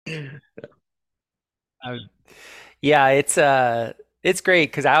I Yeah, it's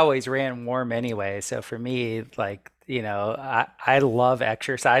great because I always ran warm anyway. So for me, like, I love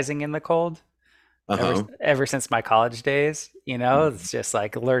exercising in the cold Uh-huh. ever since my college days. It's just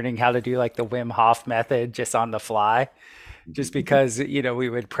like learning how to do like the Wim Hof method just on the fly. Just because, we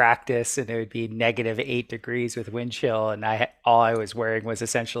would practice and it would be -8 degrees with wind chill, and all I was wearing was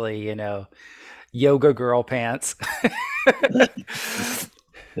essentially, yoga girl pants.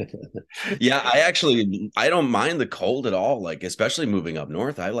 Yeah, I don't mind the cold at all. Like, especially moving up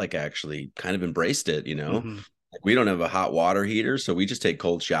north, I like actually kind of embraced it, you know. Hmm. Like we don't have a hot water heater, so we just take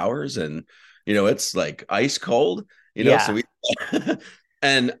cold showers and it's like ice cold, so Yeah. we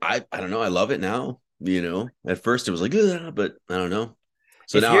and I don't know, I love it now. At first it was like, "Ugh," but I don't know.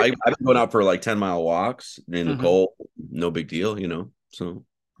 So If now you're, I've been going out for like 10-mile walks in the Mhm. cold, no big deal. So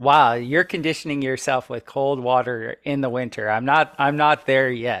Wow, you're conditioning yourself with cold water in the winter. I'm not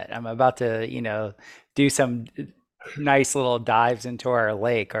there yet. I'm about to, do some nice little dives into our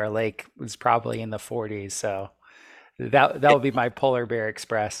lake. Our lake was probably in the 40s, so that will be my polar bear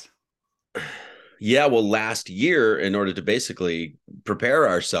express. yeah, well, last year, in order to basically prepare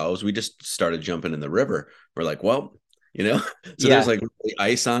ourselves, we just started jumping in the river. We're like, well, you know, so there's Yeah. like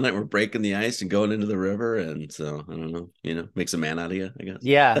ice on it. We're breaking the ice and going into the river. And so I don't know, makes a man out of you, I guess.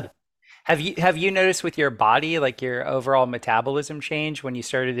 Yeah. Have you noticed with your body like your overall metabolism change when you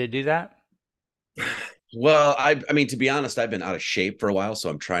started to do that? Well, I mean, to be honest, I've been out of shape for a while, so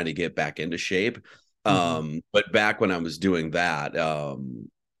I'm trying to get back into shape. Hmm. But back when I was doing that,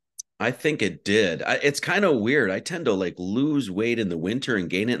 I think it did. It's kind of weird. I tend to like lose weight in the winter and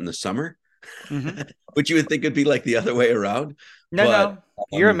gain it in the summer, Hmm. which you would think would be like the other way around. No, But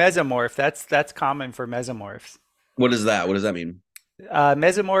no. You're a mesomorph. That's common for mesomorphs. what is that? What does that mean?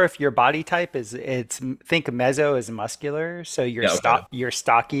 Mesomorph, your body type it's think meso is muscular, so Yeah. Okay. you're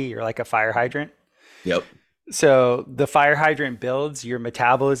stocky, you're like a fire hydrant. Yep. So the fire hydrant builds, your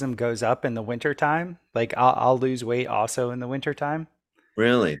metabolism goes up in the winter time. Like I'll lose weight also in the winter time.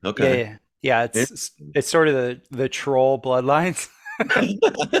 Really? Yeah, Okay. yeah, yeah. It's Interesting. it's sort of the troll bloodlines.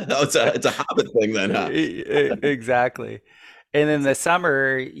 Oh, it's a habit thing then, huh? Exactly. And in the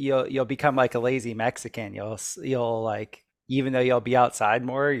summer, you'll become like a lazy Mexican. You'll like even though you'll be outside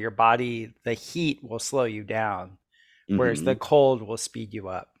more, your body, the heat will slow you down, whereas the Hmm. cold will speed you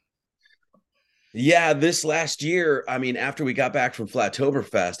up. Yeah, this last year, I mean, after we got back from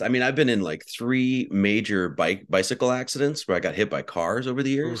Flattoberfest, I mean, I've been in like three major bicycle accidents where I got hit by cars over the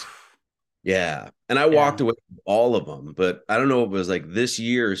years. Oof. Yeah. And I walked Yeah. away from all of them, but I don't know if it was like this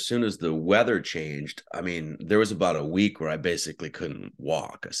year, as soon as the weather changed. I mean, there was about a week where I basically couldn't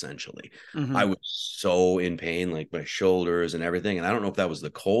walk, essentially. I Hmm. was so in pain, like my shoulders and everything. And I don't know if that was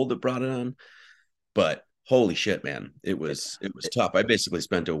the cold that brought it on, but holy shit, man, it was tough. I basically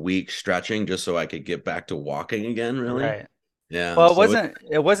spent a week stretching just so I could get back to walking again, really. Right. Yeah. Well, it So wasn't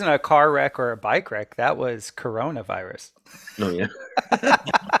it wasn't a car wreck or a bike wreck. That was coronavirus. no, yeah.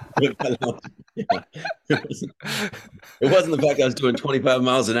 Yeah. It wasn't the fact I was doing 25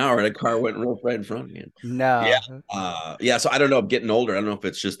 miles an hour and a car went right in front of me. Yeah. No. Yeah. So I don't know. I'm getting older. I don't know if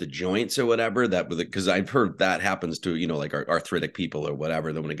it's just the joints or whatever that, because I've heard that happens to, like arthritic people or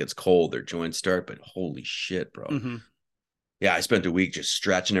whatever. Then when it gets cold, their joints start. But holy shit, bro. Hmm. Yeah. I spent a week just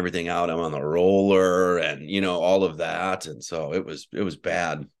stretching everything out. I'm on the roller and, all of that. And so it was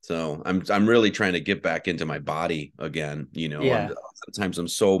bad. So I'm really trying to get back into my body again. Yeah. Sometimes I'm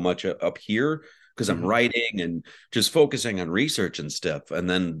so much up here because I'm Hmm. writing and just focusing on research and stuff. And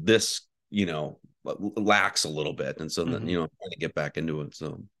then this, lacks a little bit. And so then, Hmm. I'm trying to get back into it.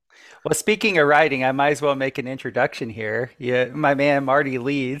 So, Well, speaking of writing, I might as well make an introduction here. Yeah, my man Marty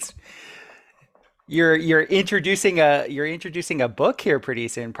Leeds. You're introducing a book here pretty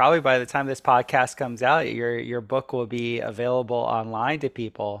soon. Probably by the time this podcast comes out, your book will be available online to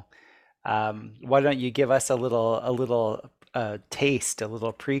people. Why don't you give us a little taste, a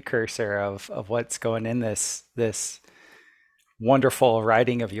little precursor of what's going in this wonderful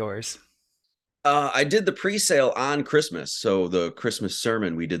writing of yours? I did the pre-sale on Christmas. So the Christmas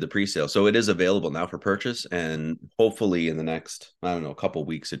sermon, we did the pre-sale. So it is available now for purchase. And hopefully in the next, I don't know, a couple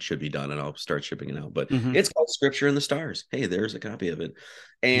weeks, it should be done and I'll start shipping it out. But Hmm. it's called Scripture in the Stars. Hey, there's a copy of it.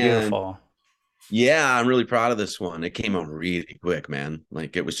 And Beautiful. yeah, I'm really proud of this one. It came out really quick, man.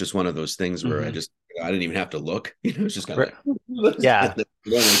 Like it was just one of those things where Hmm. I didn't even have to look. It's just kind of like, Yeah.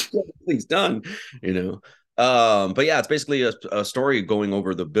 like, please done. You know. But yeah, it's basically a story going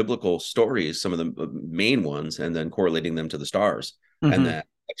over the biblical stories, some of the main ones, and then correlating them to the stars, and Hmm. then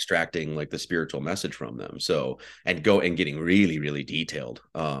extracting like the spiritual message from them. So, and go and getting really, really detailed,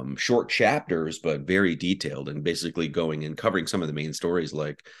 short chapters, but very detailed, and basically going and covering some of the main stories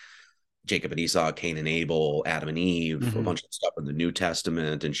like Jacob and Esau, Cain and Abel, Adam and Eve, a Hmm. bunch of stuff in the New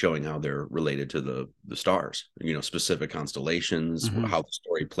Testament, and showing how they're related to the stars, specific constellations, Hmm. how the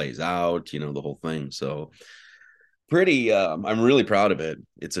story plays out, the whole thing. So pretty I'm really proud of it.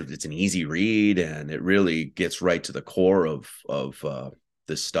 It's an easy read, and it really gets right to the core of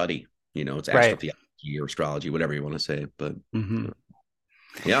this study. It's Right. astrotheology or astrology, whatever you want to say. But Hmm.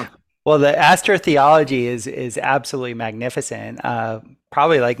 yeah. Well, the astrotheology is absolutely magnificent.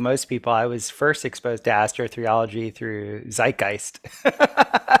 Probably like most people, I was first exposed to astrotheology through Zeitgeist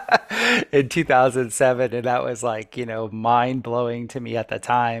in 2007, and that was like, mind blowing to me at the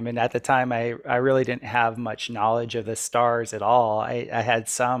time. And at the time, I really didn't have much knowledge of the stars at all. I had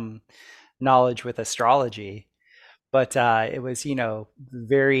some knowledge with astrology, but it was,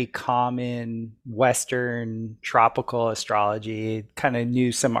 very common Western tropical astrology. Kind of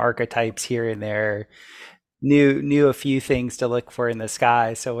knew some archetypes here and there. Knew a few things to look for in the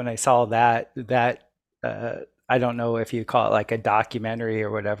sky. So when I saw that uh, I don't know if you call it like a documentary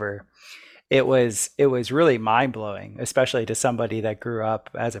or whatever. It was really mind blowing, especially to somebody that grew up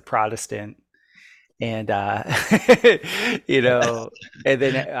as a Protestant, and you know and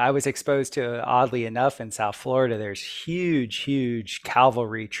then I was exposed to, oddly enough, in South Florida there's huge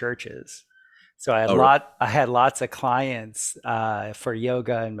cavalry churches. So Oh, really? I had lots of clients for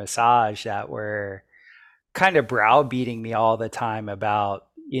yoga and massage that were kind of browbeating me all the time about,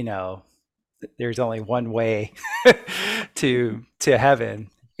 there's only one way to heaven.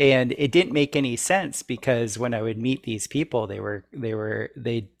 And it didn't make any sense, because when I would meet these people, they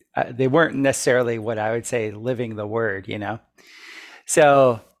weren't necessarily what I would say living the word.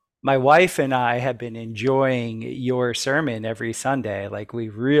 So my wife and I have been enjoying your sermon every Sunday. Like, we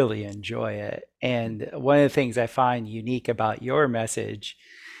really enjoy it. And one of the things I find unique about your message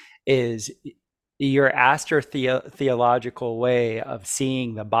is your astrotheological way of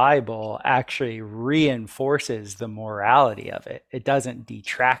seeing the Bible actually reinforces the morality of it. It doesn't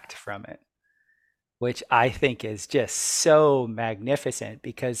detract from it, which I think is just so magnificent,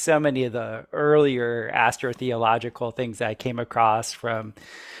 because so many of the earlier astrotheological things that I came across from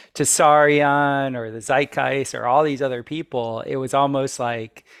Tessarion or the Zeitgeist or all these other people, it was almost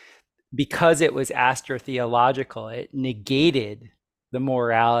like, because it was astrotheological, it negated the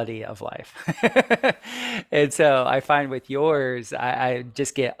morality of life. And so I find with yours, I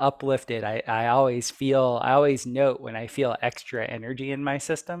just get uplifted. I always note when I feel extra energy in my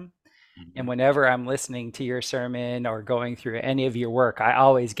system. And Mhm. whenever I'm listening to your sermon or going through any of your work, I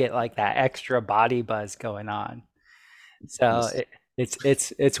always get like that extra body buzz going on. So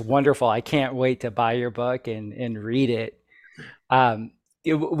Nice. it's wonderful. I can't wait to buy your book and read it. Um,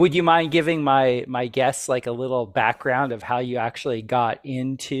 would you mind giving my guests like a little background of how you actually got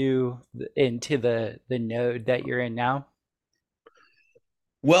into the node that you're in now?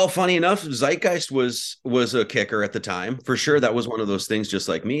 Well, funny enough, Zeitgeist was a kicker at the time. For sure, that was one of those things. Just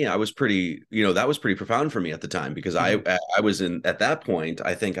like me, I was pretty, that was pretty profound for me at the time, because I Hmm. I was in at that point.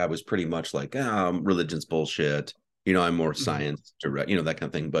 I think I was pretty much like, religion's bullshit. I'm more Hmm. science direct, that kind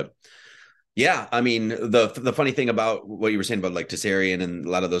of thing. But yeah, I mean, the funny thing about what you were saying about like Tessarian and a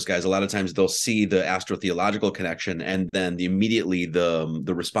lot of those guys, a lot of times they'll see the astrotheological connection, and then immediately the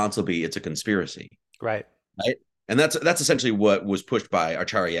response will be it's a conspiracy, Right. right? And that's essentially what was pushed by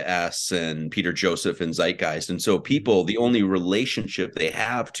Acharya S and Peter Joseph and Zeitgeist. And so Hmm. people, the only relationship they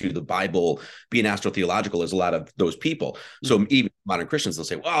have to the Bible being astrotheological is a lot of those people. So Hmm. even modern Christians, they'll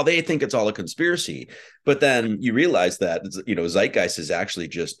say, well, they think it's all a conspiracy. But then you realize that, Zeitgeist is actually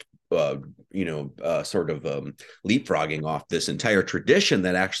just sort of leapfrogging off this entire tradition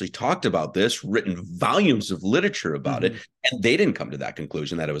that actually talked about this, written volumes of literature about it, Hmm. and they didn't come to that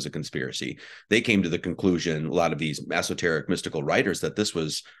conclusion that it was a conspiracy. They came to the conclusion, a lot of these esoteric mystical writers, that this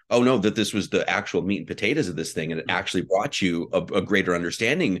was, oh no, that this was the actual meat and potatoes of this thing, and it actually brought you a greater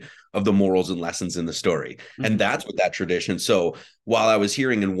understanding of the morals and lessons in the story. And Hmm. that's what that tradition. So while I was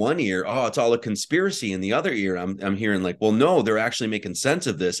hearing in one ear, oh, it's all a conspiracy, in the other ear, I'm hearing like, well, no, they're actually making sense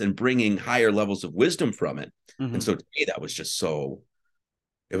of this and bringing higher levels of wisdom from it. And Hmm. so to me, that was just so,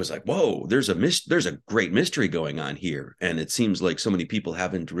 it was like, whoa, there's a great mystery going on here. And it seems like so many people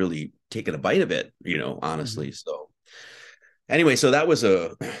haven't really taken a bite of it, Hmm. honestly. So anyway, so that was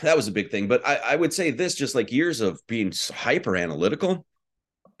a big thing. But I would say this, just like years of being hyper analytical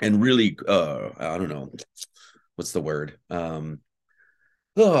and really I don't know, what's the word?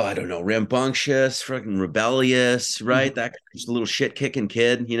 oh, I don't know, rambunctious, fucking rebellious, right? Hmm. That just a little shit kicking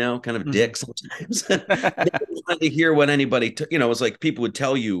kid, kind of a Hmm. dick sometimes. Never wanted to hear what anybody, it was like people would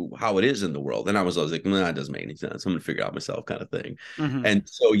tell you how it is in the world. And I was always like, nah, it doesn't make any sense. I'm going to figure it out myself kind of thing. Hmm. And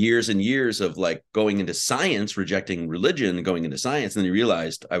so years and years of like going into science, rejecting religion and going into science. And then you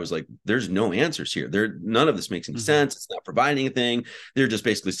realized I was like, there's no answers here. None of this makes any Hmm. sense. It's not providing anything. They're just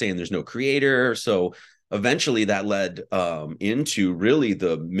basically saying there's no creator. So eventually that led into really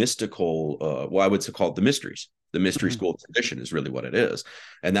the mystical, well, I would call it the mystery Hmm. school tradition is really what it is.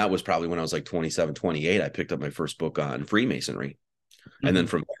 And that was probably when I was like 27, 28. I picked up my first book on Freemasonry. And then Hmm.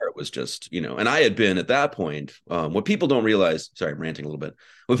 from there, it was just, and I had been at that point, what people don't realize, sorry, I'm ranting a little bit.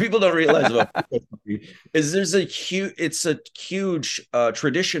 What people don't realize about is it's a huge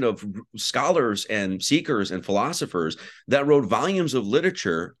tradition of scholars and seekers and philosophers that wrote volumes of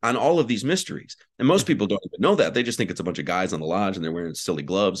literature on all of these mysteries. And most Hmm. people don't even know that. They just think it's a bunch of guys on the lodge and they're wearing silly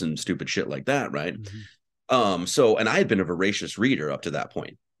gloves and stupid shit like that, right? Hmm. And I had been a voracious reader up to that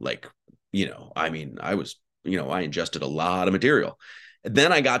point. Like, I mean, I ingested a lot of material. And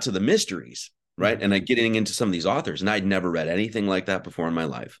then I got to the mysteries, right? Hmm. And I getting into some of these authors, and I'd never read anything like that before in my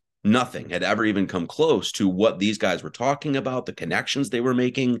life. Nothing had ever even come close to what these guys were talking about, the connections they were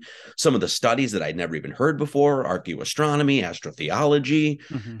making, some of the studies that I'd never even heard before, archaeoastronomy, astrotheology.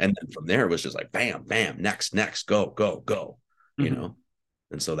 Hmm. And then from there, it was just like, bam, bam, next, go, go, go, you Hmm. know?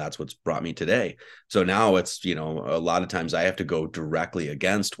 And so that's what's brought me today. So now it's, a lot of times I have to go directly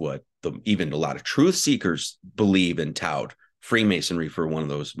against what even a lot of truth seekers believe and tout Freemasonry for one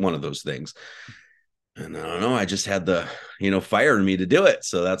of those things. And I don't know, I just had the, fire in me to do it.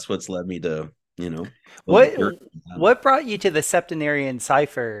 So that's what's led me to, a little What dirt. what brought you to the septenarian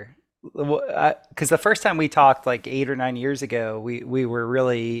cipher? Because the first time we talked, like 8 or 9 years ago, we were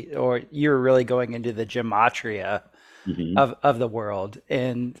really, or you were really going into the gematria Mm-hmm. of the world,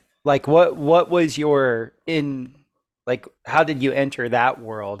 and like what was your in like how did you enter that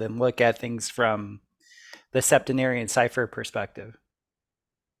world and look at things from the septenarian cipher perspective?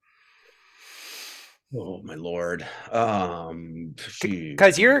 Oh my Lord.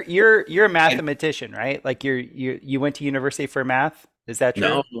 Because you're a I, mathematician, right? Like you went to university for math. Is that true?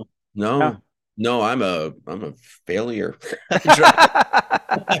 no, No. no, no, I'm a failure. I dropped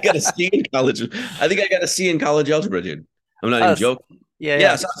I got a C in college. I think I got a C in college algebra, dude. I'm not Oh, even joking. yeah, Yeah,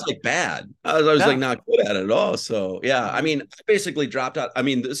 yeah. it sounds like bad. I was like No. not good at it at all. So yeah, I Hmm. mean, I basically dropped out. I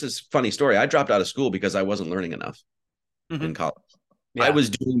mean, this is a funny story. I dropped out of school because I wasn't learning enough Hmm. in college. I Yeah. was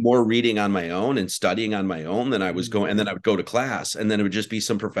doing more reading on my own and studying on my own than I was Hmm. going. And then I would go to class, and then it would just be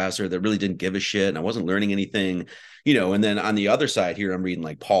some professor that really didn't give a shit, and I wasn't learning anything, And then on the other side here, I'm reading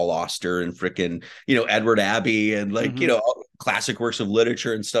like Paul Auster and freaking, Edward Abbey and like, Hmm. classic works of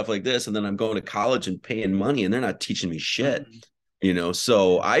literature and stuff like this. And then I'm going to college and paying money, and they're not teaching me shit, Hmm.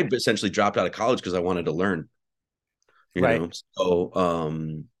 So I essentially dropped out of college because I wanted to learn. Right.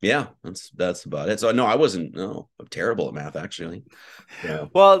 So yeah, that's about it. So no, I wasn't, no, I'm terrible at math actually. Yeah.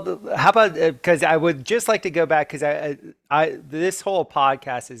 Well, how about because I would just like to go back because I this whole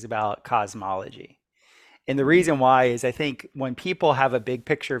podcast is about cosmology. And the reason why is I think when people have a big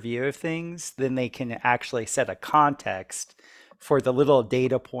picture view of things, then they can actually set a context for the little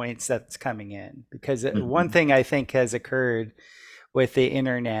data points that's coming in. Because one Mhm. thing I think has occurred with the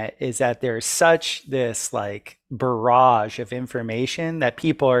internet is that there's such this like barrage of information that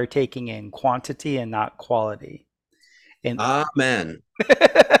people are taking in quantity and not quality. And Amen.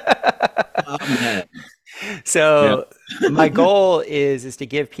 Amen. Yeah. so my goal is to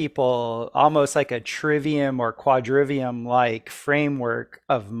give people almost like a trivium or quadrivium like framework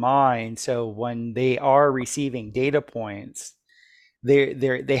of mind. So when they are receiving data points,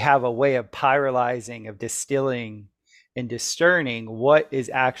 they have a way of pyralizing, of distilling and discerning what is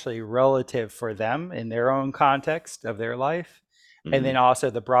actually relative for them in their own context of their life, and then Mhm. also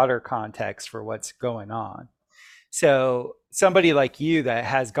the broader context for what's going on. So somebody like you that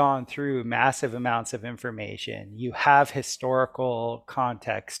has gone through massive amounts of information, you have historical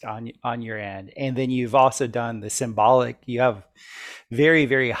context on your end, and then you've also done the symbolic. You have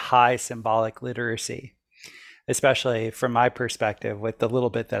very high symbolic literacy, especially from my perspective with the little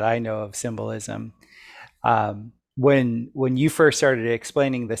bit that I know of symbolism. When you first started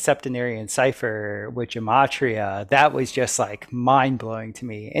explaining the septenarian cipher with gematria, that was just like mind blowing to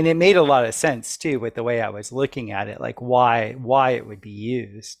me, and it made a lot of sense too with the way I was looking at it, like why it would be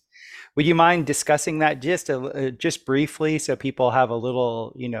used. Would you mind discussing that just briefly so people have a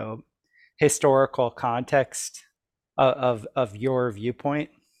little historical context of your viewpoint?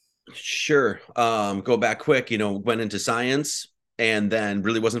 Sure. Go back quick, went into science and then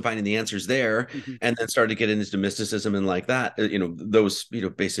really wasn't finding the answers there, Hmm. and then started to get into mysticism and like that. Those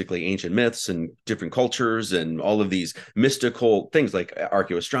basically ancient myths and different cultures and all of these mystical things like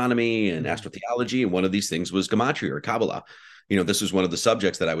archaeoastronomy and Hmm. astrotheology. And one of these things was gematria or Kabbalah. This was one of the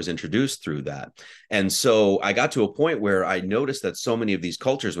subjects that I was introduced through that. And so I got to a point where I noticed that so many of these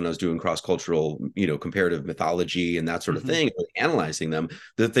cultures, when I was doing cross-cultural, comparative mythology and that sort of Hmm. thing, analyzing them,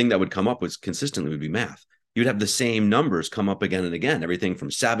 the thing that would come up was consistently would be math. You'd have the same numbers come up again and again, everything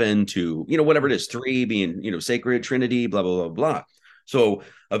from 7 to, whatever it is, 3 being, sacred, Trinity, blah, blah, blah, blah. So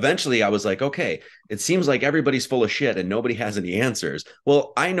eventually I was like, okay, it seems like everybody's full of shit and nobody has any answers.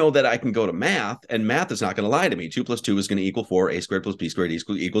 Well, I know that I can go to math, and math is not going to lie to me. 2 plus 2 is going to equal 4. A squared plus B squared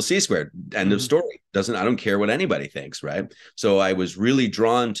equals C squared. End of Hmm. story. I don't care what anybody thinks, right? So I was really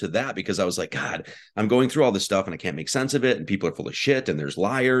drawn to that because I was like, God, I'm going through all this stuff and I can't make sense of it. And people are full of shit and there's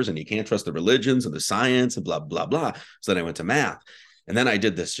liars and you can't trust the religions and the science and blah, blah, blah. So then I went to math. And then I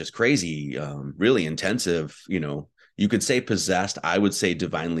did this just crazy, really intensive, you could say possessed, I would say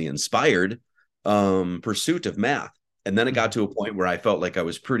divinely inspired pursuit of math. And then it got Hmm. to a point where I felt like I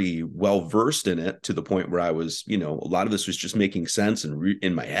was pretty well versed in it, to the point where I was, a lot of this was just making sense and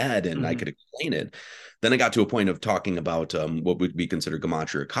in my head and I Hmm. could explain it. Then I got to a point of talking about what would be considered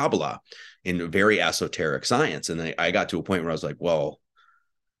gematria or Kabbalah in very esoteric science. And I got to a point where I was like, well,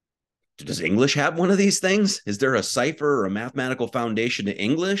 does English have one of these things? Is there a cipher or a mathematical foundation to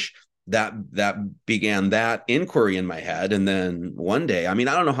English? That began that inquiry in my head. And then one day, I mean,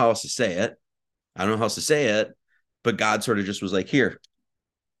 I don't know how else to say it. I don't know how else to say it, but God sort of just was like, here,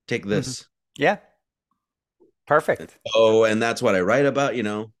 take Hmm. this. Yeah, perfect. Oh, and that's what I write about,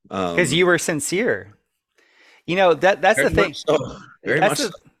 Because you were sincere. That's the very thing. much so. Very That's much so.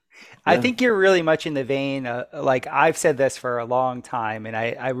 the I Yeah. think you're really much in the vein, like I've said this for a long time, and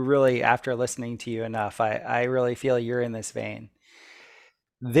I really, after listening to you enough, I really feel you're in this vein.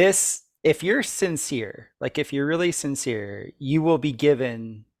 If you're sincere, like if you're really sincere, you'll be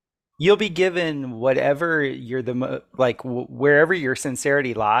given whatever wherever your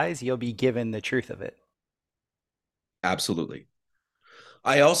sincerity lies, you'll be given the truth of it. Absolutely.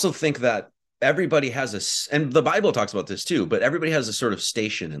 I also think that everybody has and the Bible talks about this too, but everybody has a sort of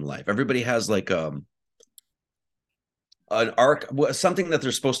station in life. Everybody has like an arc, something that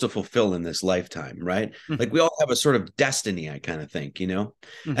they're supposed to fulfill in this lifetime, right? Like Hmm. we all have a sort of destiny, I kind of think. And I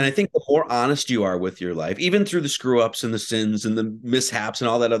Hmm. think the more honest you are with your life, even through the screw ups and the sins and the mishaps and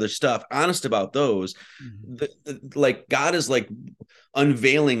all that other stuff, honest about those, Hmm. like God is like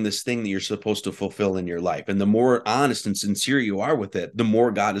unveiling this thing that you're supposed to fulfill in your life. And the more honest and sincere you are with it, the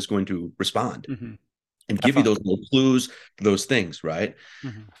more God is going to respond Hmm. and give you Definitely. those little clues, those things, right?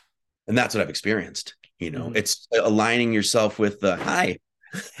 Hmm. And that's what I've experienced. Hmm. It's aligning yourself with the hi,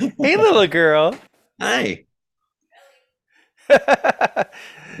 Hey, little girl. hi.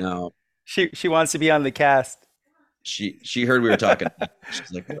 No, She wants to be on the cast. she heard we were talking.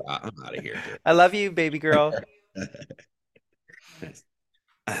 She's like, I'm out of here, I love you, baby girl. dude.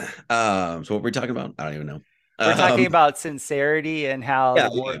 So what were we talking about? I don't even know. We're talking Um, about sincerity and how yeah,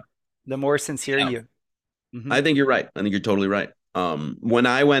 yeah, the more sincere yeah. you. Hmm. I think you're right. I think you're totally right. When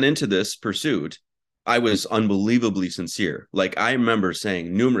I went into this pursuit, I was unbelievably sincere. Like I remember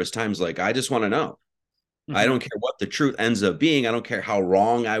saying numerous times, like, I just want to know. I Hmm. don't care what the truth ends up being. I don't care how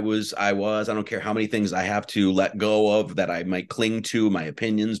wrong I don't care how many things I have to let go of that I might cling to, my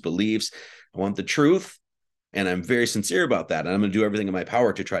opinions, beliefs. I want the truth. And I'm very sincere about that. And I'm going to do everything in my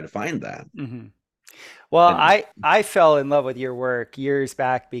power to try to find that. Hmm. Well, And it was I fell in love with your work years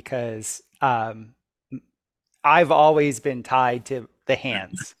back because I've always been tied to the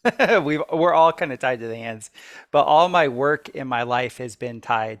hands. We're all kind of tied to the hands, but all my work in my life has been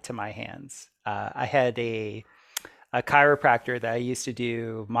tied to my hands. I had a chiropractor that I used to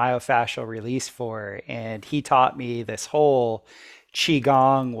do myofascial release for, and he taught me this whole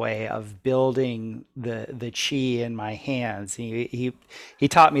qigong way of building the qi in my hands. He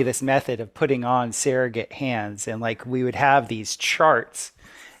taught me this method of putting on surrogate hands, and like we would have these charts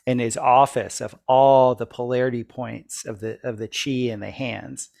in his office of all the polarity points of the qi in the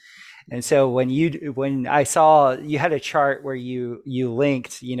hands. And so when I saw you had a chart where you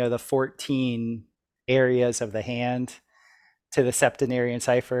linked, the 14 areas of the hand to the septenarian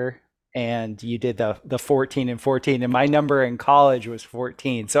cipher, and you did the 14 and 14, and my number in college was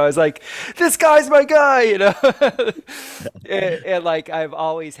 14. So I was like, this guy's my guy. And like I've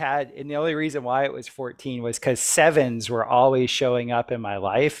always had, and the only reason why it was 14 was because sevens were always showing up in my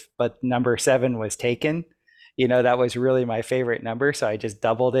life, but number seven was taken. That was really my favorite number, so I just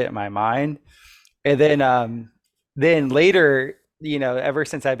doubled it in my mind. And then later, ever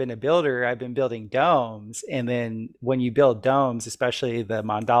since I've been a builder, I've been building domes. And then when you build domes, especially the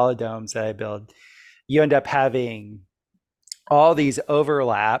mandala domes that I build, you end up having all these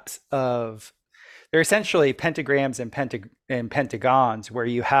overlaps of, they're essentially pentagrams and pentagons, where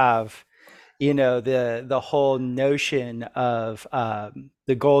you have, the whole notion of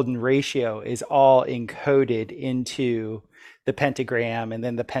the golden ratio is all encoded into the pentagram and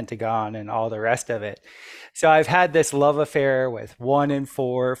then the pentagon and all the rest of it. So I've had this love affair with 1 and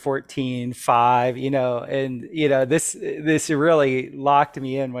 4, 14, 5, and this really locked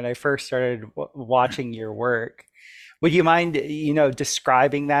me in when I first started watching your work. Would you mind,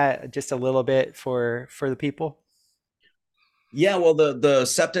 describing that just a little bit for the people? Yeah, well, the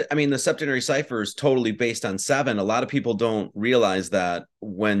septenary cipher is totally based on seven. A lot of people don't realize that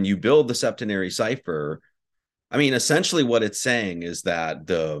when you build the septenary cipher, I mean, essentially what it's saying is that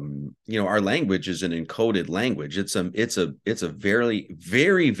our language is an encoded language. It's a very,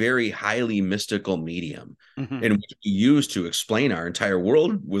 very, very highly mystical medium Hmm. in which we use to explain our entire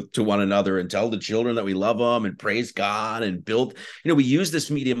world to one another and tell the children that we love them and praise God and build. We use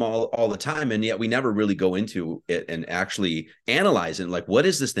this medium all the time, and yet we never really go into it and actually analyze it. Like, what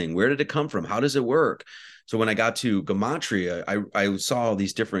is this thing? Where did it come from? How does it work? So when I got to gematria, I saw all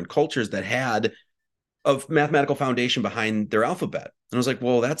these different cultures that had of mathematical foundation behind their alphabet. And I was like,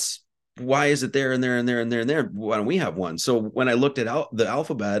 well, that's why is it there and there and there and there and there? Why don't we have one? So when I looked at the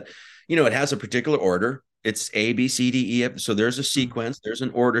alphabet, it has a particular order. It's A, B, C, D, E, F. So there's a sequence, there's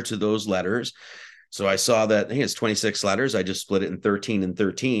an order to those letters. So I saw that, hey, it's 26 letters. I just split it in 13 and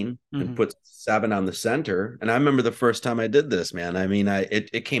 13 and Hmm. put seven on the center. And I remember the first time I did this, man. I mean,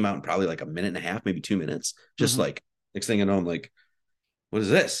 it came out in probably like a minute and a half, maybe 2 minutes. Just Hmm. like next thing I know, I'm like, what is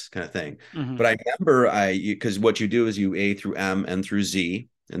this kind of thing? Hmm. But I remember because what you do is you A through M, N through Z,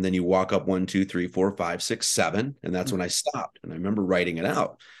 and then you walk up 1, 2, 3, 4, 5, 6, 7. And that's when I stopped. And I remember writing it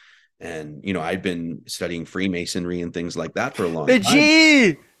out. And, I'd been studying Freemasonry and things like that for a long The time.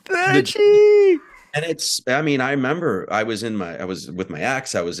 G, the The G. and I mean, I remember I was with my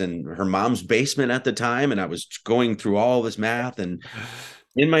ex, I was in her mom's basement at the time, and I was going through all this math and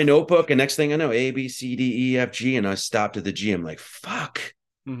in my notebook. And next thing I know, A, B, C, D, E, F, G. And I stopped at the G. I'm like, fuck,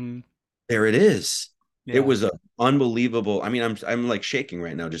 Hmm. there it is. It Yeah. was a unbelievable. I mean, I'm like shaking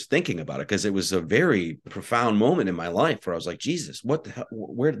right now just thinking about it because it was a very profound moment in my life where I was like, Jesus, what the hell?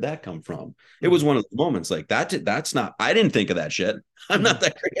 Where did that come from? It was Hmm. one of the moments like that. That's not. I didn't think of that shit. I'm Hmm. not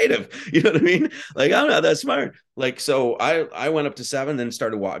that creative. You know what I mean? Like I'm not that smart. Like so, I went up to seven, then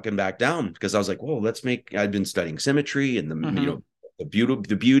started walking back down because I was like, whoa, let's make. I'd been studying symmetry and Hmm.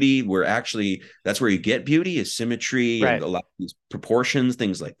 the beauty where actually that's where you get beauty is symmetry and Right. a lot of these proportions,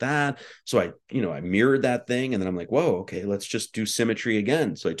 things like that. So I mirrored that thing, and then I'm like, whoa, okay, let's just do symmetry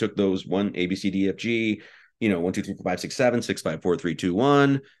again. So I took those one A B C D F G, 1 2 3 4 5 6 7 6 5 4 3 2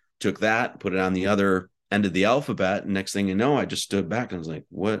 1, took that, put it on the other end of the alphabet. And next thing you know, I just stood back and I was like,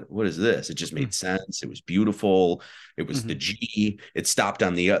 what is this? It just made sense. It was beautiful. It was the Hmm. G. It stopped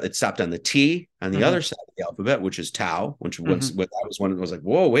on the T on the Hmm. other side of the alphabet, which is tau, which once Hmm. what I was one, I was like,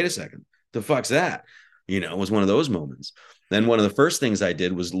 whoa, wait a second. The fuck's that? It was one of those moments. Then one of the first things I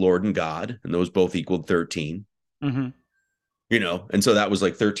did was Lord and God, and those both equaled 13. Hmm. And so that was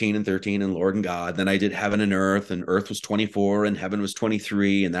like 13 and 13 and Lord and God. Then I did heaven and earth was 24 and heaven was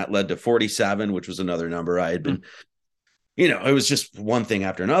 23. And that led to 47, which was another number I had been, it was just one thing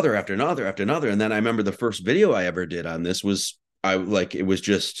after another, after another, after another. And then I remember the first video I ever did on this was it was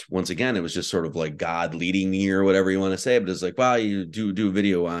just, once again, it was just sort of like God leading me or whatever you want to say. But it's like, wow, you do a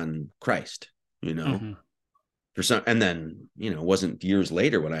video on Christ, you know, Hmm. for some, and then, it wasn't years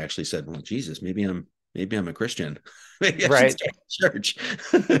later when I actually said, well, Jesus, maybe I'm a Christian. Maybe I should Right. start a church.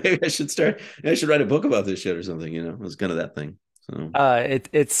 Maybe I should write a book about this shit or something, it was kind of that thing. So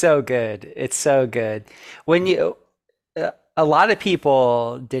It's so good. It's so good. When you a lot of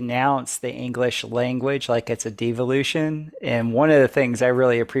people denounce the English language like it's a devolution, and one of the things I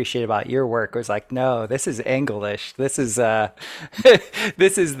really appreciate about your work was like, no, this is English. This is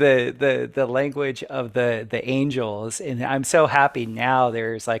this is the language of the angels, and I'm so happy now.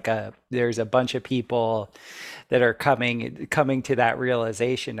 There's a bunch of people that are coming to that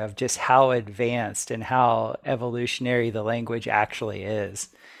realization of just how advanced and how evolutionary the language actually is.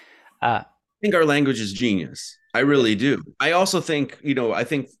 Uh, think our language is genius. I yeah. really do. I also think, I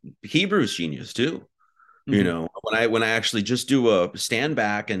think Hebrew's genius too. Hmm. When I actually just do a stand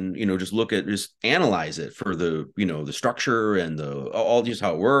back and, just analyze it for the structure and the all just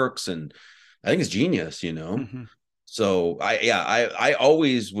how it works. And I think it's genius. Hmm. So I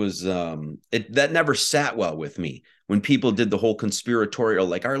always was that never sat well with me when people did the whole conspiratorial,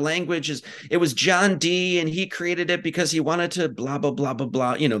 like our language is, it was John D and he created it because he wanted to blah blah blah blah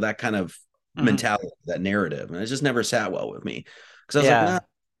blah, that kind of Hmm. mentality, that narrative. And it just never sat well with me because I was like, Yeah. nah.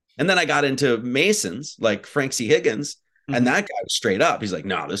 And then I got into Masons like Frank C. Higgins, and Hmm. that guy was straight up. He's like,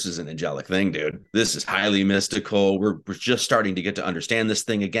 no, this is an angelic thing, dude. This is highly mystical. We're just starting to get to understand this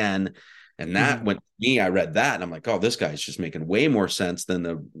thing again. And that Hmm. went me, I read that and I'm like, oh, this guy's just making way more sense than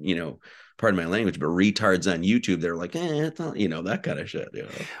the, pardon my language, but retards on YouTube. They're like, it's not, that kind of shit.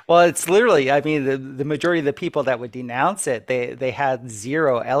 Well, it's literally, I mean, the majority of the people that would denounce it, they had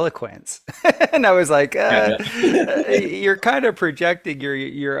zero eloquence. And I was like, Yeah, yeah. you're kind of projecting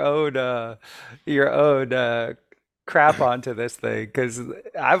your own crap onto this thing because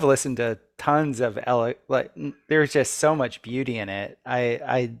I've listened to tons of like there's just so much beauty in it.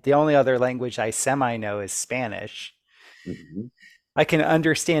 I the only other language I semi know is Spanish. Mhm. I can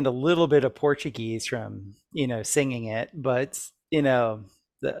understand a little bit of Portuguese from, singing it, but,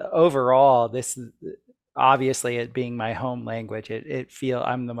 overall, this obviously it being my home language, it feel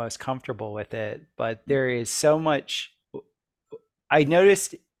I'm the most comfortable with it. But there is so much I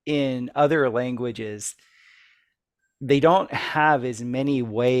noticed in other languages, they don't have as many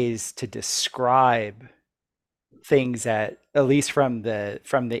ways to describe things that at least from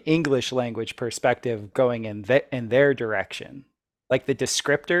the English language perspective going in their direction. Like the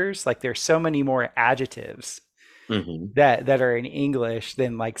descriptors, like there's so many more adjectives Mhm. that are in English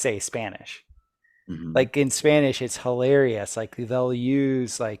than like say Spanish. Mhm. Like in Spanish, it's hilarious. Like they'll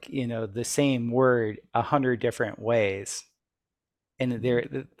use like the same word 100 different ways, and Mhm.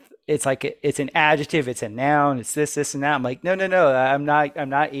 there it's like it's an adjective, it's a noun, it's this and that. I'm like, no, no, no, I'm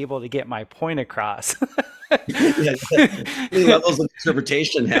not able to get my point across. Yeah, many levels of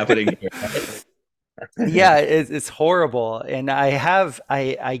interpretation happening here, right? Yeah, it's horrible, and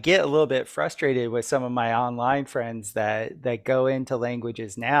I get a little bit frustrated with some of my online friends that go into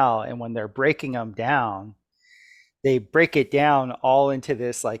languages now, and when they're breaking them down, they break it down all into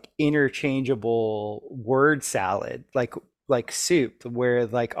this like interchangeable word salad, like soup, where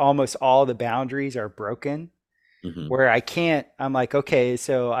like almost all the boundaries are broken. Mhm. Where I'm like, okay,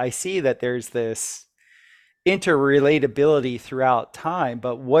 so I see that there's this interrelatability throughout time,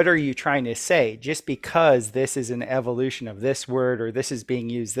 but what are you trying to say? Just because this is an evolution of this word or this is being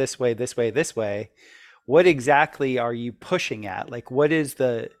used this way, this way, this way, what exactly are you pushing at? Like, what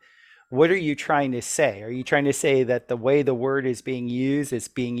are you trying to say? Are you trying to say that the way the word is being used, it's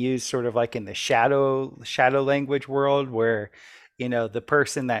being used sort of like in the shadow language world where, the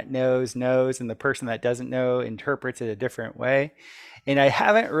person that knows and the person that doesn't know interprets it a different way? And I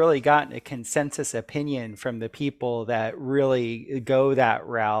haven't really gotten a consensus opinion from the people that really go that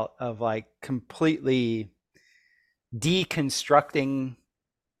route of like completely deconstructing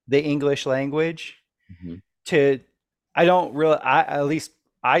the English language Mhm. to I don't really I at least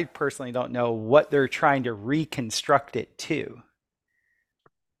I personally don't know what they're trying to reconstruct it to.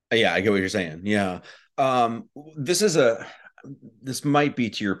 Yeah, I get what you're saying. Yeah. Um, this is a this might be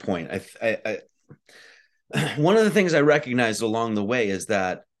to your point. One of the things I recognized along the way is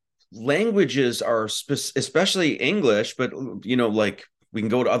that languages are especially English, but like we can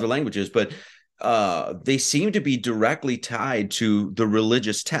go to other languages, but they seem to be directly tied to the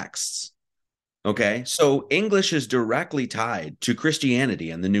religious texts. Okay, so English is directly tied to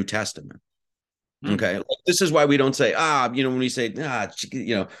Christianity and the New Testament. Mm, Okay. Like, this is why we don't say, when we say,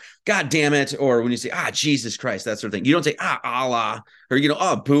 God damn it, or when you say, Jesus Christ, that sort of thing. You don't say, Allah, or,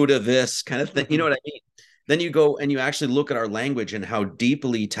 Buddha, this kind of thing. You know mhm, what I mean? Then you go and you actually look at our language and how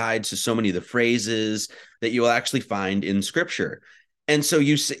deeply tied to so many of the phrases that you'll actually find in scripture. And so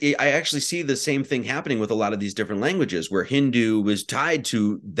I actually see the same thing happening with a lot of these different languages where Hindu was tied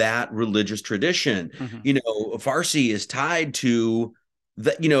to that religious tradition. mhm, Farsi is tied to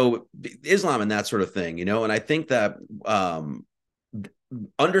that, Islam and that sort of thing, and I think that um,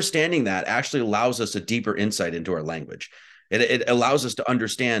 understanding that actually allows us a deeper insight into our language. It allows us to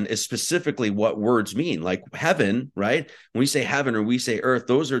understand specifically what words mean, like heaven, right? When we say heaven or we say earth,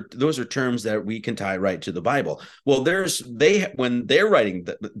 those are terms that we can tie right to the Bible. Well, when they're writing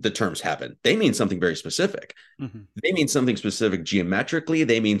the terms heaven, they mean something very specific. mhm, They mean something specific geometrically.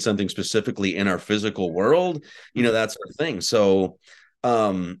 They mean something specifically in our physical world, mhm, that sort of thing. So,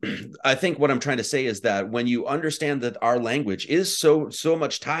 um, I think what I'm trying to say is that when you understand that our language is so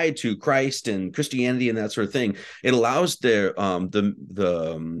much tied to Christ and Christianity and that sort of thing, it allows a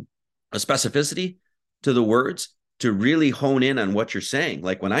specificity to the words to really hone in on what you're saying.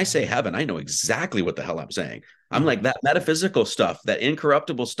 Like when I say heaven, I know exactly what the hell I'm saying. I'm mhm, like that metaphysical stuff, that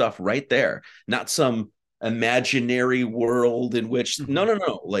incorruptible stuff right there, not some imaginary world in which Hmm.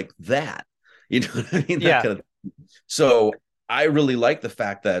 no, like that. You know what I mean? That Yeah. kind of. So I really like the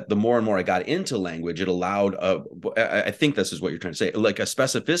fact that the more and more I got into language, it allowed I think this is what you're trying to say, like a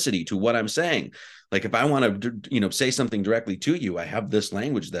specificity to what I'm saying. Like if I want to, say something directly to you, I have this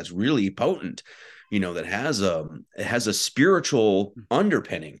language that's really potent, that has a spiritual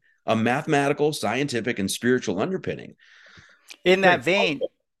underpinning, a mathematical, scientific, and spiritual underpinning. In Very that vein,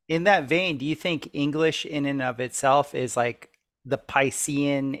 powerful. in that vein, do you think English in and of itself is like the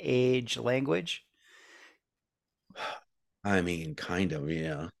Piscean age language? I mean, kind of,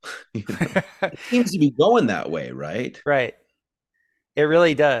 yeah. It seems to be going that way, right? Right. It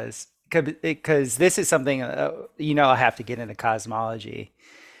really does. Because this is something, I have to get into cosmology.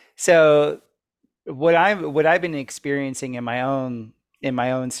 So what I've been experiencing in my own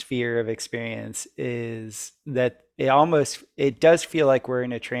sphere of experience is that it does feel like we're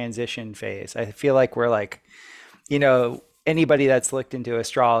in a transition phase. I feel like we're like, anybody that's looked into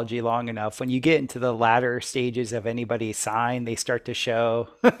astrology long enough, when you get into the latter stages of anybody's sign, they start to show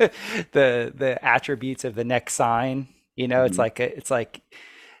the attributes of the next sign. Mhm. It's like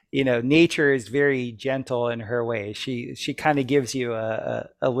nature is very gentle in her way. She kind of gives you a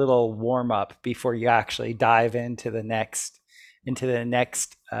little warm up before you actually dive into the next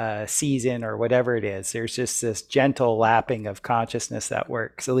season or whatever it is. There's just this gentle lapping of consciousness that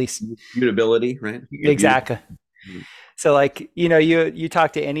works. At least Mutability, right? The beautiful. exactly. So like, you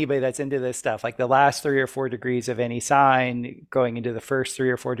talk to anybody that's into this stuff, like the last 3 or 4 degrees of any sign going into the first 3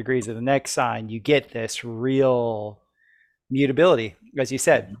 or 4 degrees of the next sign, you get this real mutability, as you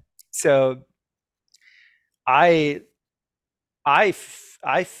said. So I I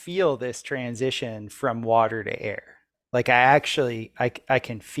feel this transition from water to air. Like I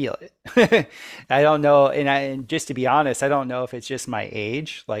can feel it. I don't know, and just to be honest, I don't know if it's just my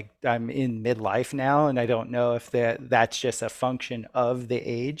age. Like I'm in midlife now, and I don't know if that's just a function of the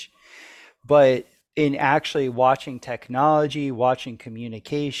age. But in actually watching technology, watching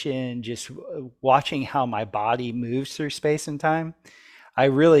communication, just watching how my body moves through space and time, I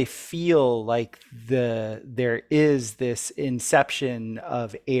really feel like there is this inception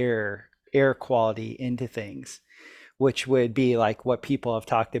of air quality into things, which would be like what people have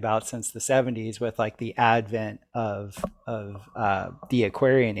talked about since the 70s with like the advent of the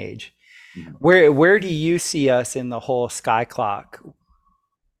Aquarian age. Where do you see us in the whole sky clock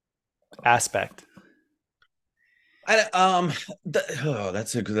aspect? I,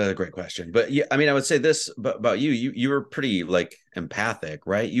 that's a great question. But yeah, I mean, I would say this about you. You were pretty like empathic,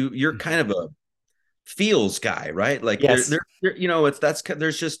 right? You're kind of a feels guy, right? Like Yes. it's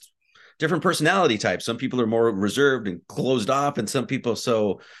there's just different personality types. Some people are more reserved and closed off, and some people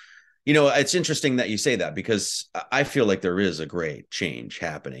so it's interesting that you say that because I feel like there is a great change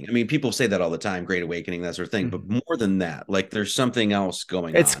happening. I mean, people say that all the time, great awakening, that sort of thing, but Mhm. more than that, like there's something else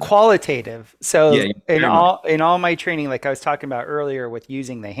going It's on. qualitative. Yeah, So yeah, very much. in all my training, like I was talking about earlier with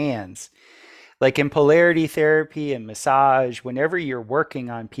using the hands, like in polarity therapy and massage, whenever you're working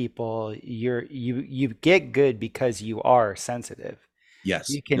on people, you get good because you are sensitive.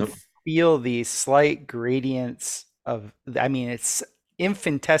 Yes. You can Nope. feel these slight gradients of, I mean, it's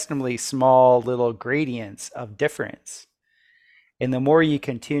infinitesimally small little gradients of difference. And the more you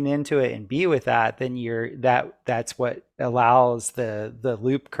can tune into it and be with that, then that's what allows the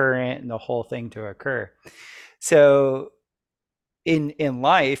loop current and the whole thing to occur. So in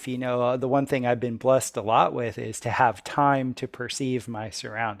life, the one thing I've been blessed a lot with is to have time to perceive my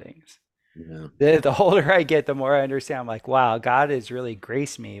surroundings. Yeah. The older I get, the more I understand. I'm like, wow, God has really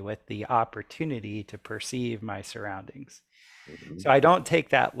graced me with the opportunity to perceive my surroundings. Mhm. So I don't take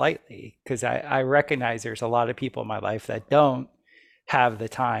that lightly because I recognize there's a lot of people in my life that don't have the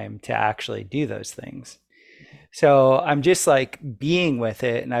time to actually do those things. So I'm just like being with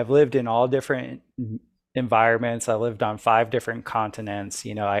it. And I've lived in all different environments. I lived on 5 different continents.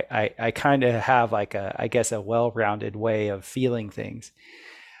 I kind of have like I guess, a well-rounded way of feeling things.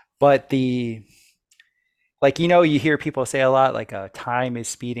 But like, you hear people say a lot, like, time is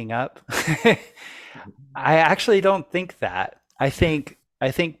speeding up. I actually don't think that. I think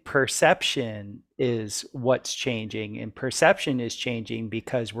perception is what's changing, and perception is changing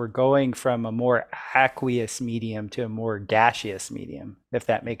because we're going from a more aqueous medium to a more gaseous medium, if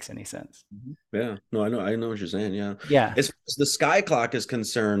that makes any sense. Yeah, no, I know what you're saying. Yeah, Yeah. as far as the sky clock is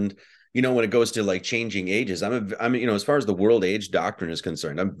concerned, when it goes to like changing ages, as far as the world age doctrine is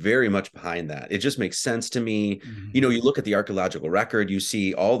concerned, I'm very much behind that. It just makes sense to me. Mhm. You look at the archaeological record, you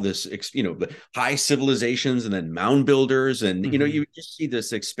see all this, the high civilizations and then mound builders, and Mhm. you just see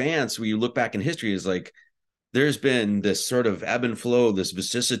this expanse where you look back in history is like there's been this sort of ebb and flow, this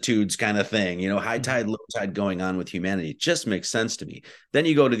vicissitudes kind of thing, high Mhm. tide, low tide going on with humanity. It just makes sense to me. Then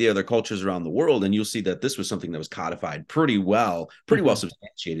you go to the other cultures around the world and you'll see that this was something that was codified pretty well Mhm.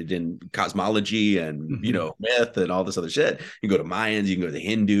 substantiated in cosmology and, Mhm. myth and all this other shit. You go to Mayans, you can go to the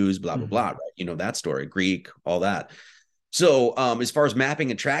Hindus, blah, blah, blah, Mhm. right? That story, Greek, all that. So, as far as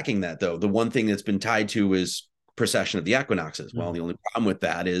mapping and tracking that, though, the one thing that's been tied to is precession of the equinoxes. Well, Mhm. the only problem with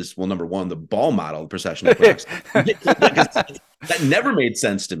that is, well, number one, the ball model, precession equinox, that never made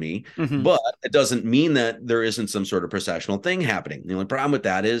sense to me. Mhm. But it doesn't mean that there isn't some sort of processional thing happening. The only problem with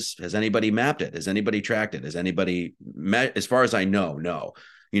that is, has anybody mapped it? Has anybody tracked it? Has anybody met? As far as I know, no.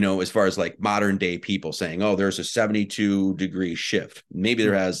 As far as like modern day people saying, oh, there's a 72-degree shift. Maybe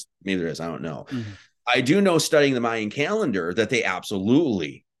there is. I don't know. Mhm. I do know, studying the Mayan calendar, that they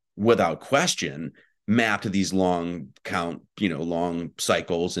absolutely, without question, mapped these long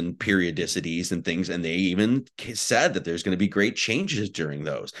cycles and periodicities and things. And they even said that there's going to be great changes during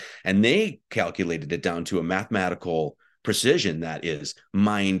those. And they calculated it down to a mathematical precision that is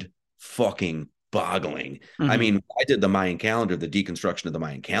mind fucking boggling. I Mhm. mean, I did the Mayan calendar, the deconstruction of the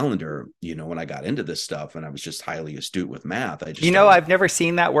Mayan calendar, when I got into this stuff, and I was just highly astute with math. I just started. I've never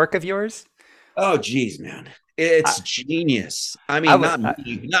seen that work of yours. Oh, geez, man. I, It's genius. I I mean,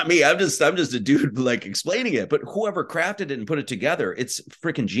 would. not me. I'm just a dude like explaining it, but whoever crafted it and put it together, it's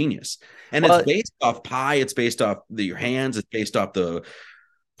freaking genius. And it's Well, based off pi, it's based off your hands, it's based off the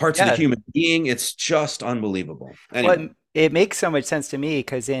parts of the yeah. human being. It's just unbelievable. Well, Anyway. it makes so much sense to me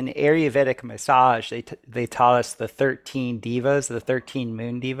because in Ayurvedic massage, they taught us the 13 divas, the 13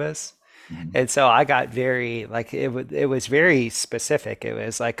 moon divas. Mhm. And so I got very like it was very specific. It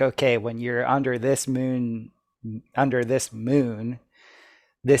was like, okay, when you're under this moon,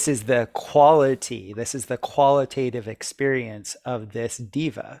 this is the qualitative experience of this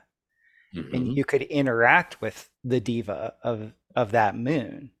diva. And Mhm. you could interact with the diva of that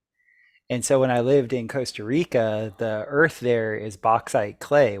moon. And so when I lived in Costa Rica, the earth there is bauxite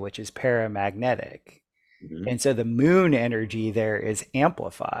clay, which is paramagnetic. Mhm. And so the moon energy there is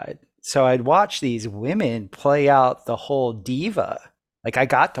amplified. So I'd watch these women play out the whole diva. Like I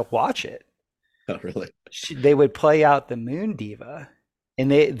got to watch it. Oh, really? They would play out the moon diva.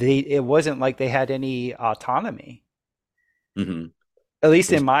 And it wasn't like they had any autonomy, Mhm. at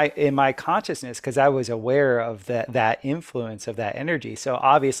least Was in my consciousness, because I was aware of that influence of that energy. So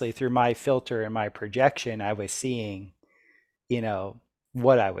obviously through my filter and my projection, I was seeing, you know,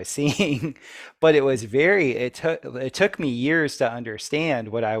 what I was seeing. But it took me years to understand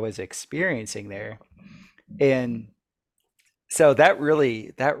what I was experiencing there. And so that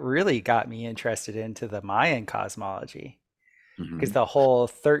really got me interested into the Mayan cosmology because Mhm. the whole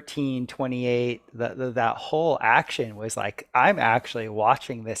 1328 that whole action was like I'm actually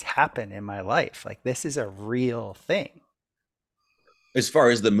watching this happen in my life. Like this is a real thing. As far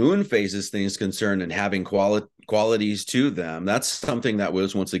as the moon phases things concerned and having qualities to them, that's something that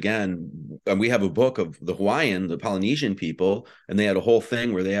was, once again, and we have a book of the Polynesian people, and they had a whole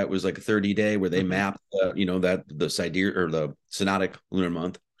thing where it was like a 30-day where they Hmm. mapped that the sidereal or the synodic lunar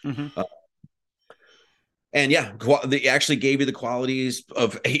month. Hmm. uh, and yeah, they actually gave you the qualities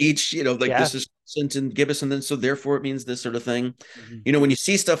of each, like Yeah. this is Crescent and Gibbous, and then so therefore it means this sort of thing. Hmm. When you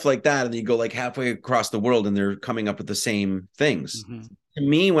see stuff like that and you go like halfway across the world and they're coming up with the same things, Hmm. to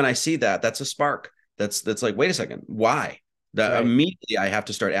me, when I see that, that's a spark. That's like, wait a second, why? That Right. immediately I have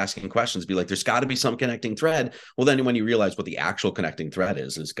to start asking questions, be like, there's got to be some connecting thread. Well, then when you realize what the actual connecting thread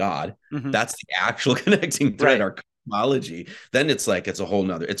is God. Hmm. That's the actual connecting thread, Right. our cosmology. Then it's a whole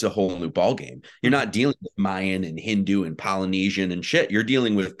new ball game. You're Hmm. not dealing with Mayan and Hindu and Polynesian and shit. You're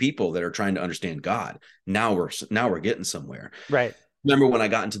dealing with people that are trying to understand God. Now we're getting somewhere. Right. Remember when I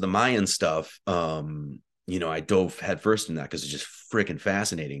got into the Mayan stuff, I dove headfirst in that because it's just freaking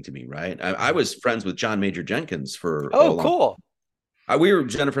fascinating to me, right? I Mhm. was friends with John Major Jenkins for a Oh, long. cool.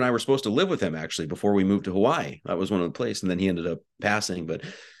 Jennifer and I were supposed to live with him actually before we moved to Hawaii. That was one of the places, and then he ended up passing. But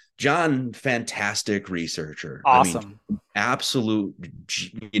John, fantastic researcher. I mean, Awesome. absolute,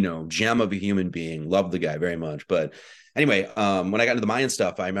 gem of a human being. Love the guy very much. But anyway, when I got into the Mayan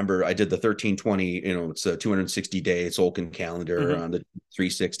stuff, I remember I did the 1320. It's a 260-day Tzolk'in calendar Hmm. on the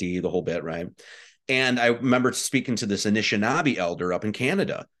 360, the whole bit, right? And I remember speaking to this Anishinaabe elder up in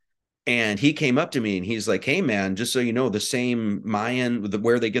Canada, and he came up to me and he's like, "Hey, man, just so you know, the same Mayan,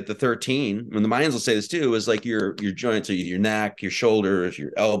 where they get the 13, when the Mayans will say this too, is like your joints, so your neck, your shoulders,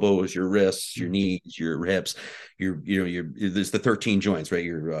 your elbows, your wrists, your Hmm. knees, your hips, there's the 13 joints, right?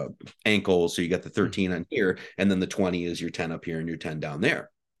 Your ankles. So you got the Hmm. 13 on here, and then the 20 is your 10 up here and your 10 down there,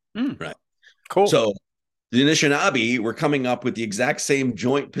 Mm. right? Cool. So The Anishinaabe were coming up with the exact same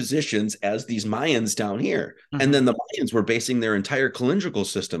joint positions as these Mayans down here. And Hmm. then the Mayans were basing their entire calendrical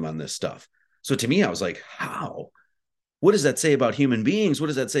system on this stuff. So to me, I was like, how? What does that say about human beings? What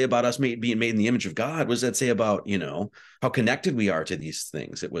does that say about us being made in the image of God? What does that say about, how connected we are to these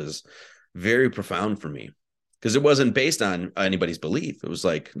things? It was very profound for me because it wasn't based on anybody's belief. It was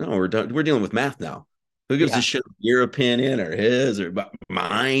like, no, we're dealing with math now. Who gives a Yeah. shit your opinion or his or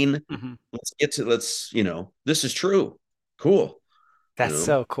mine? Hmm. This is true. Cool. You That's know,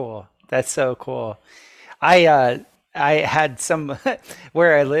 so cool. That's so cool. I had some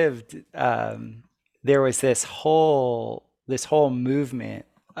where I lived. There was this whole movement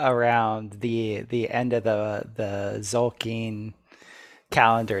around the end of the Zolkine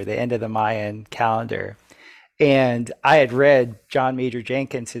calendar, the end of the Mayan calendar. And I had read John Major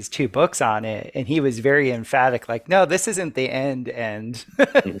Jenkins' his two books on it, and he was very emphatic, like, no, this isn't the end.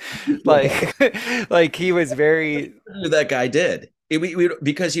 Like, like he was very, that guy did.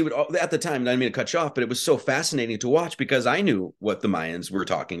 Because he would at the time. I didn't mean to cut you off, but it was so fascinating to watch because I knew what the Mayans were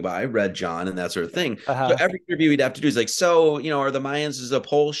talking about. I read John and that sort of thing. So uh, every interview he'd have to do is like, so are the Mayans is a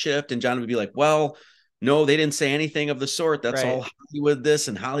pole shift? And John would be like, well, no, they didn't say anything of the sort. That's right. all Hollywood this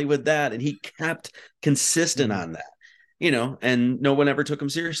and Hollywood that, and he kept consistent Mhm. on that. And no one ever took him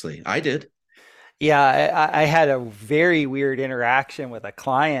seriously. I did. Yeah, I had a very weird interaction with a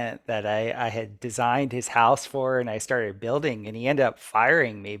client that I had designed his house for, and I started building, and he ended up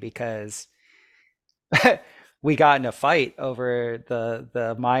firing me because we got in a fight over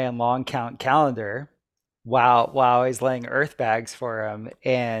the Mayan long count calendar while I was laying earth bags for him,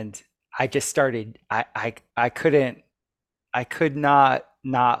 and I just started I could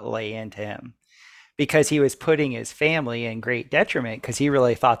not lay into him because he was putting his family in great detriment because he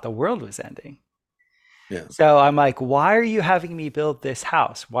really thought the world was ending. Yeah. So I'm like, why are you having me build this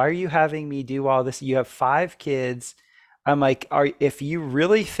house? Why are you having me do all this? You have five kids. I'm like, if you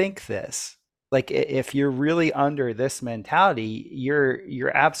really think this, like if you're really under this mentality, you're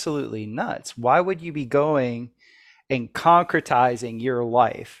absolutely nuts. Why would you be going and concretizing your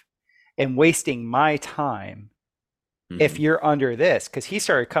life and wasting my time if Hmm. you're under this? Because he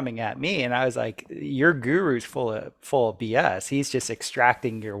started coming at me, and I was like, your guru's full of BS. He's just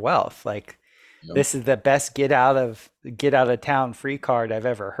extracting your wealth. Like, Yep. this is the best get out of town free card I've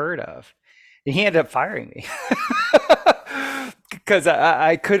ever heard of. And he ended up firing me because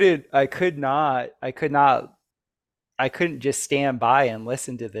I couldn't just stand by and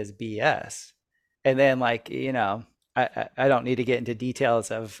listen to this BS. And then, like, I don't need to get into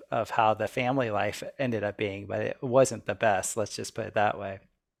details of how the family life ended up being, but it wasn't the best. Let's just put it that way.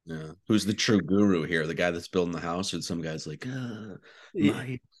 Yeah. Who's the true guru here? The guy that's building the house, or some guy's like,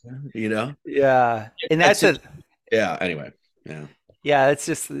 my, you know? Yeah, and That's that's just, a yeah. Anyway, yeah. yeah, it's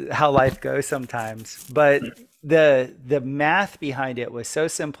just how life goes sometimes. But the math behind it was so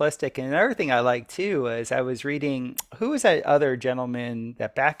simplistic. And another thing I like too is I was reading, who was that other gentleman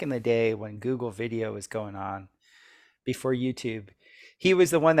that back in the day when Google Video was going on before YouTube, he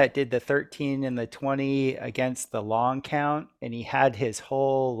was the one that did the 13 and the 20 against the long count, and he had his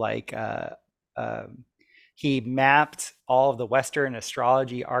whole um, he mapped all of the Western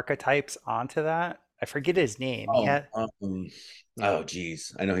astrology archetypes onto that. I forget his name. Oh, oh,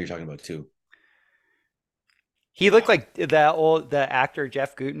 geez. I know who you're talking about too. He looked like the actor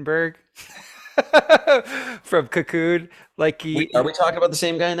Jeff Gutenberg from Cocoon. Like Are we talking about the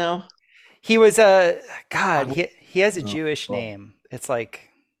same guy now? he was a God, God. He has a oh, Jewish oh. name. It's like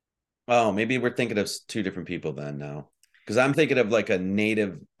Oh, maybe we're thinking of two different people then now. Because I'm thinking of like a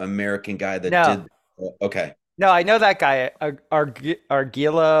Native American guy that no, did. Okay. no. I know that guy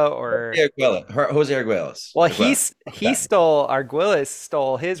Argila or Jose Arguelles. well, Arguelles. he Okay. stole Arguelles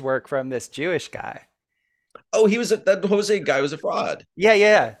stole his work from this Jewish guy. Oh, that Jose guy was a fraud Yeah,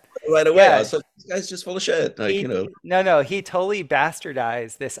 yeah, right away. I yeah. was like, this guy's just full of shit. Like, No, he totally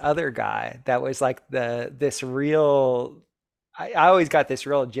bastardized this other guy that was like this real. I always got this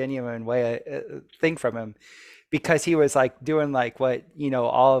real genuine way thing from him because he was like doing like what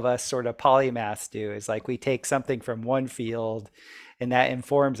all of us sort of polymaths do is like we take something from one field and that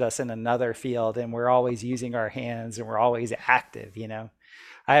informs us in another field, and we're always using our hands and we're always active.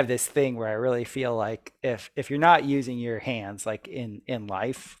 I have this thing where I really feel like if you're not using your hands like in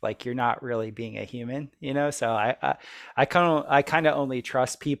life, like you're not really being a human. So I kind of only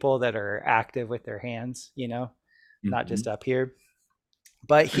trust people that are active with their hands, not Mhm. just up here.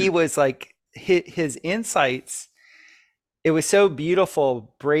 But he was like his insights, it was so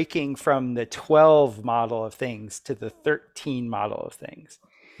beautiful breaking from the 12 model of things to the 13 model of things.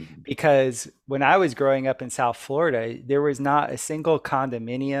 Mhm. because when I was growing up in South Florida, there was not a single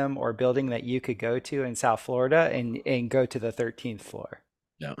condominium or building that you could go to in South Florida and go to the 13th floor.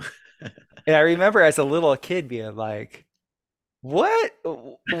 No. And I remember as a little kid being like, what?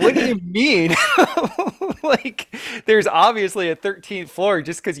 What do you mean? Like, there's obviously a 13th floor.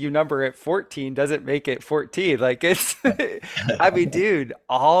 Just because you number it 14 doesn't make it 14. Like, it's, I mean, dude,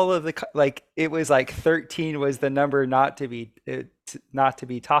 all of the, like, it was like 13 was the number not to be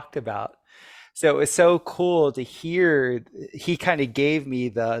talked about. So it was so cool to hear. He kind of gave me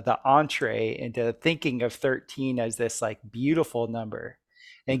the entree into thinking of 13 as this like beautiful number,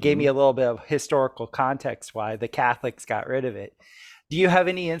 and gave me Mhm. a little bit of historical context why the Catholics got rid of it. Do you have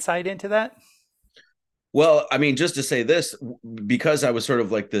any insight into that? Well, I mean, just to say this, because I was sort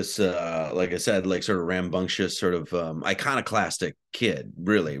of like this, like I said, like sort of rambunctious, sort of iconoclastic kid,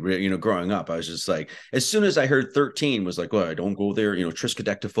 really, growing up, I was just like, as soon as I heard 13 was like, well, I don't go there,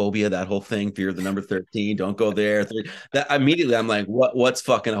 triskaidekaphobia, that whole thing, fear of the number 13, don't go there. That immediately I'm like, what's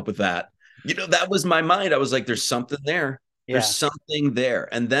fucking up with that? That was my mind. I was like, there's something there. There's Yeah. something there.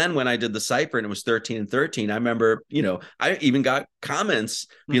 And then when I did the cipher and it was 13 and 13, I remember, I even got comments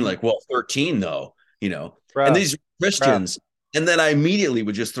being Hmm. like, well, 13 though and Bro, these bro, Christians. And then I immediately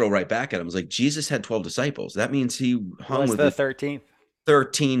would just throw right back at him. I was like, Jesus had 12 disciples. That means he hung was with the 13th.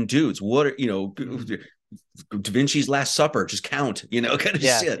 13 dudes. What are, Hmm. Da Vinci's Last Supper, just count, kind of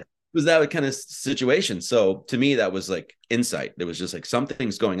Yeah. shit. It was that kind of situation. So to me, that was like insight. There was just like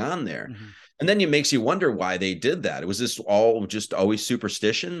something's going on there. Hmm. And then it makes you wonder why they did that. Was this all just always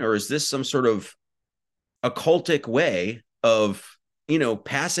superstition, or is this some sort of occultic way of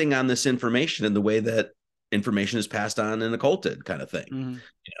passing on this information in the way that information is passed on in occulted kind of thing?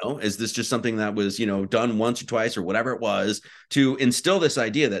 Hmm. Is this just something that was done once or twice or whatever it was to instill this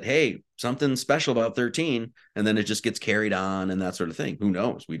idea that, hey, something special about 13, and then it just gets carried on and that sort of thing? Who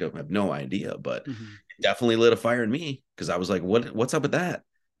knows? We don't have no idea, but Hmm. it definitely lit a fire in me because I was like, what's up with that?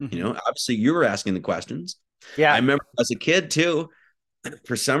 Hmm. Obviously you were asking the questions. I Yeah. remember as a kid too,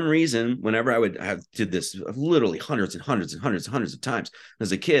 for some reason, whenever I would have did this literally hundreds and hundreds and hundreds and hundreds of times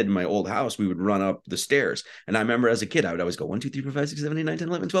as a kid in my old house, we would run up the stairs. And I remember as a kid, I would always go 1, 2, 3, 4, 5, 6, 7, 8, 9, 10,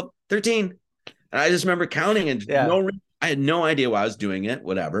 11, 12, 13. And I just remember counting and Yeah. I had no idea why I was doing it,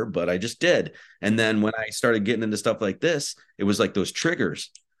 whatever, but I just did. And Hmm. then when I started getting into stuff like this, it was like those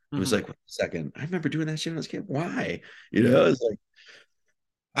triggers. It was Hmm. like, wait a second, I remember doing that shit when I was a kid. Why? It's like,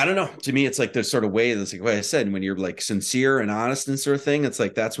 I don't know. To me, it's like the sort of way that's like what I said, when you're like sincere and honest and sort of thing, it's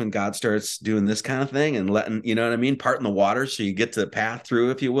like that's when God starts doing this kind of thing and letting, you know what I mean, part in the water so you get to the path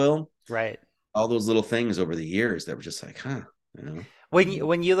through, if you will. Right. All those little things over the years that were just like,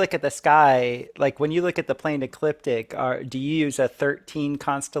 When you look at the sky, like when you look at the plane ecliptic, do you use a 13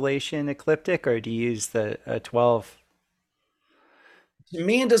 constellation ecliptic or do you use the a 12? To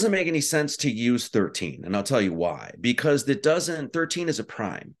me, it doesn't make any sense to use 13. And I'll tell you why. Because 13 is a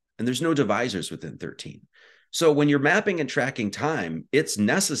prime and there's no divisors within 13. So when you're mapping and tracking time, it's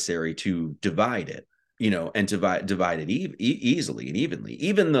necessary to divide it, and divide it easily and evenly.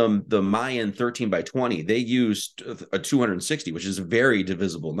 Even the Mayan 13 by 20, they used a 260, which is a very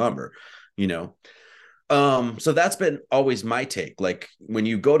divisible number, you know. So that's been always my take. Like when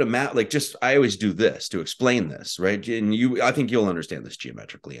you go to map, like just I always do this to explain this, right? And I think you'll understand this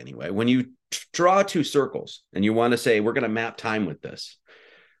geometrically anyway. When you draw two circles and you want to say we're going to map time with this,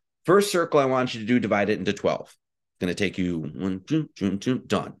 first circle I want you to do divide it into 12. It's going to take you one, two, two, two,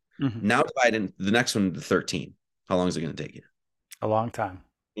 done. Hmm. Now divide in the next one to 13. How long is it going to take you? A long time.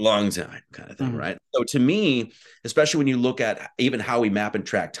 Long time kind of thing, Hmm. right? So to me, especially when you look at even how we map and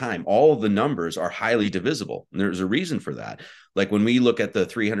track time, all of the numbers are highly divisible. And there's a reason for that. Like when we look at the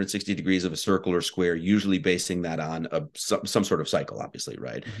 360 degrees of a circle or square, usually basing that on some sort of cycle, obviously,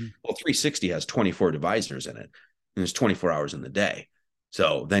 right? Hmm. Well, 360 has 24 divisors in it, and there's 24 hours in the day.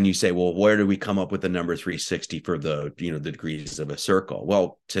 So then you say, well, where do we come up with the number 360 for the degrees of a circle?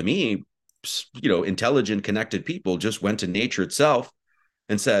 Well, to me, intelligent, connected people just went to nature itself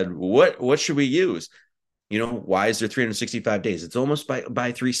and said, what should we use? Why is there 365 days? It's almost by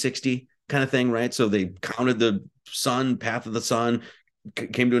 360 kind of thing, right? So they counted the sun, path of the sun,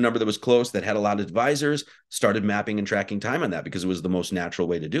 came to a number that was close, that had a lot of divisors, started mapping and tracking time on that because it was the most natural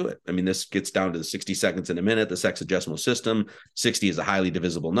way to do it. I mean, this gets down to the 60 seconds in a minute, the sexagesimal system. 60 is a highly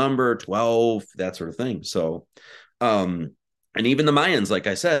divisible number, 12, that sort of thing. So, and even the Mayans, like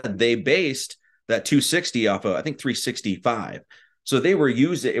I said, they based that 260 off of, I think, 365. So they were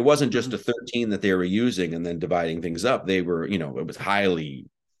using, it wasn't just Hmm. a 13 that they were using and then dividing things up. They were, it was highly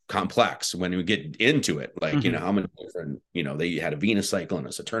complex when we get into it. Like, Hmm. how many different, they had a Venus cycle and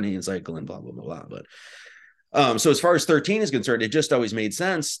a Saturnian cycle and blah, blah, blah, blah. But So as far as 13 is concerned, it just always made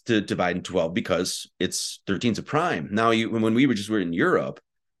sense to divide in 12 because it's 13's a prime. Now, when we were in Europe,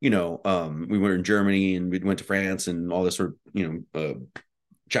 we were in Germany and we went to France and all this sort of,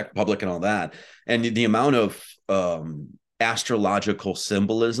 Czech Republic and all that. And the amount of astrological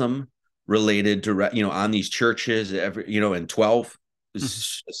symbolism related to, on these churches, and 12 Mhm.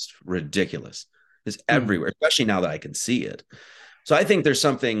 is just ridiculous. It's Mhm. everywhere, especially now that I can see it. So I think there's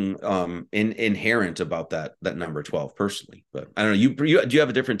something inherent about that number 12 personally. But I don't know. Do you have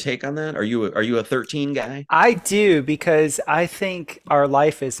a different take on that? Are you a 13 guy? I do because I think our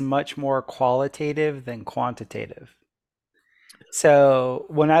life is much more qualitative than quantitative. So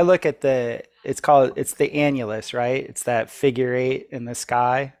when I look at it's the annulus, right? It's that figure eight in the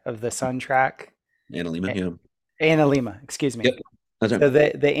sky of the sun track. Annalima, A- yeah. Analema, excuse me. Yep. That's right. So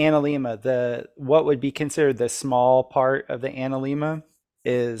the analema, the what would be considered the small part of the analema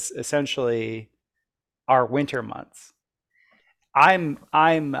is essentially our winter months. I'm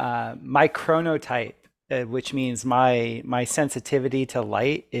my chronotype, which means my sensitivity to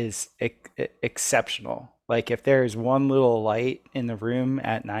light is exceptional. Like if there's one little light in the room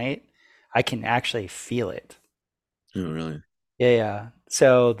at night, I can actually feel it. Oh, really? Yeah, yeah.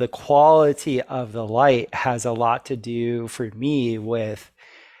 So the quality of the light has a lot to do for me with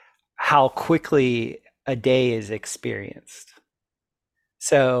how quickly a day is experienced.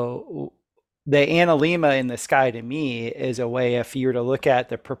 So the analema in the sky to me is a way, if you were to look at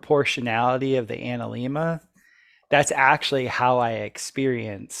the proportionality of the analema, that's actually how I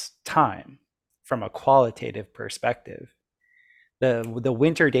experience time from a qualitative perspective. The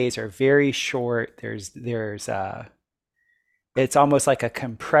winter days are very short. There's it's almost like a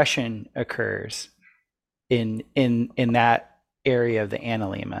compression occurs in that area of the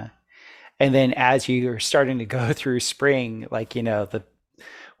analema. And then as you're starting to go through spring, like the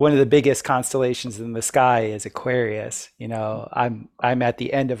one of the biggest constellations in the sky is Aquarius. I'm at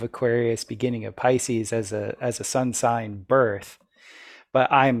the end of Aquarius, beginning of Pisces as a sun sign birth,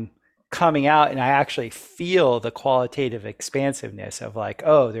 but I'm coming out and I actually feel the qualitative expansiveness of like,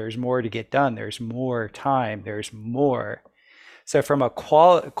 oh, there's more to get done. There's more time. There's more. So from a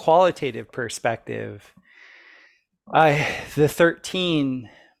qualitative perspective, the 13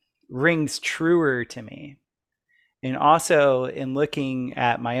 rings truer to me. And also in looking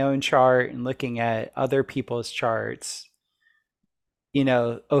at my own chart and looking at other people's charts,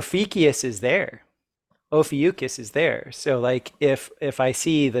 Ophiuchus is there. Ophiuchus is there. So like if I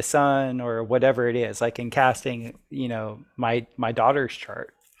see the sun or whatever it is, like in casting, my daughter's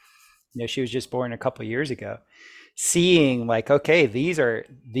chart, she was just born a couple years ago, seeing like, okay,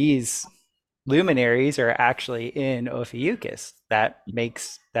 these luminaries are actually in Ophiuchus. That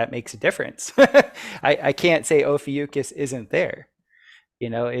makes a difference. I can't say Ophiuchus isn't there.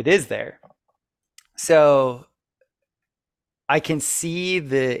 It is there. So I can see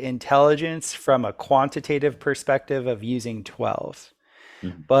the intelligence from a quantitative perspective of using 12,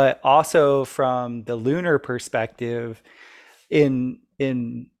 Mhm. but also from the lunar perspective. In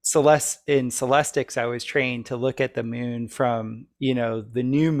celestics, I was trained to look at the moon from, the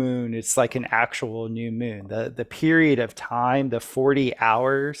new moon. It's like an actual new moon. The period of time, the 40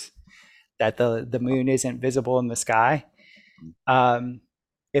 hours that the moon isn't visible in the sky. Um,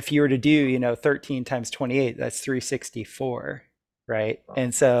 if you were to do, 13 times 28, that's 364, right?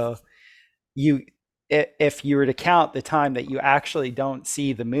 And so you if you were to count the time that you actually don't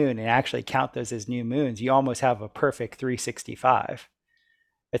see the moon and actually count those as new moons, you almost have a perfect 365.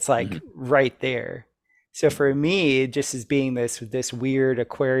 It's like Mhm. right there. So for me, just as being this weird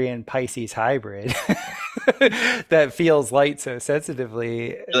Aquarian Pisces hybrid that feels light so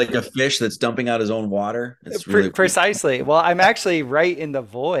sensitively, Like a fish that's dumping out his own water. It's really weird. precisely. Well, I'm actually right in the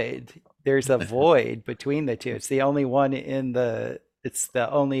void. There's a void between the two. It's the only one in the. It's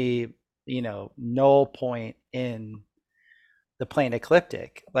the only null point in the plane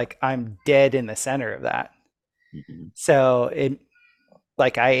ecliptic. Like I'm dead in the center of that. Mhm. So it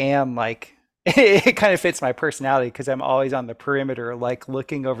like I am like it kind of fits my personality because I'm always on the perimeter, like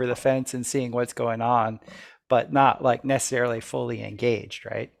looking over the fence and seeing what's going on, but not like necessarily fully engaged,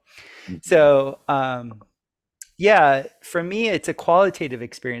 right? Mhm. So yeah, for me, it's a qualitative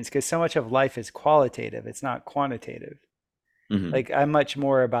experience because so much of life is qualitative. It's not quantitative. Mhm. Like I'm much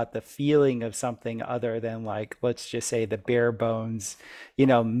more about the feeling of something other than like, let's just say the bare bones,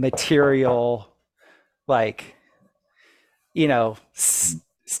 material, like,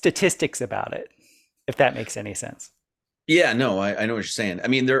 statistics about it, if that makes any sense. Yeah, no, I know what you're saying. I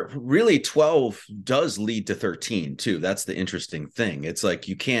mean, there really 12 does lead to 13 too. That's the interesting thing. It's like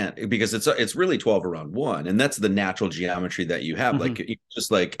you can't because it's really 12 around one, and that's the natural geometry that you have. Hmm. Like just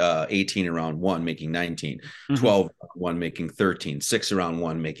like 18 around one making 19, Hmm. 12 around one making 13, 6 around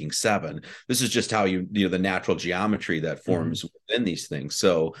one making 7. This is just how you know the natural geometry that Hmm. forms within these things.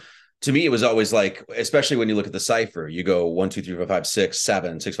 So to me, it was always like, especially when you look at the cipher, you go 1, 2, 3, 4, 5, 6,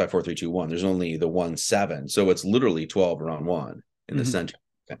 7, 6, 5, 4, 3, 2, 1. There's only the 1, 7. So it's literally 12 around one in the Hmm. center,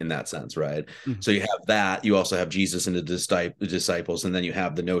 in that sense, right? Hmm. So you have that. You also have Jesus and the disciples. And then you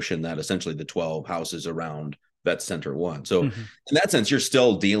have the notion that essentially the 12 houses around that center one. So Hmm. in that sense, you're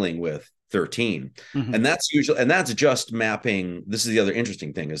still dealing with 13. Hmm. And that's just mapping. This is the other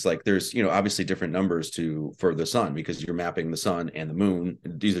interesting thing is like there's, obviously different numbers for the sun because you're mapping the sun and the moon.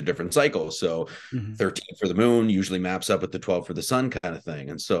 These are different cycles. So Hmm. 13 for the moon usually maps up with the 12 for the sun kind of thing.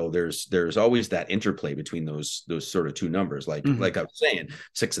 And so there's always that interplay between those sort of two numbers. Like Hmm. like I was saying,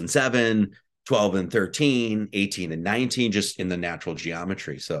 6 and 7, 12 and 13, 18 and 19, just in the natural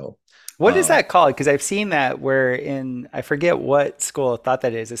geometry. So What is um that called? Because I've seen that where in I forget what school of thought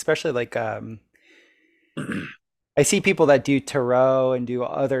that is, especially like I see people that do tarot and do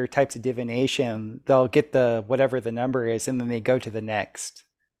other types of divination. They'll get the whatever the number is, and then they go to the next.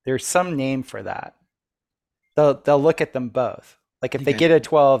 There's some name for that. They'll look at them both. Like if they okay. get a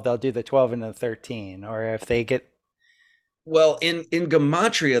 12, they'll do the 12 and the 13. Or if they get Well, in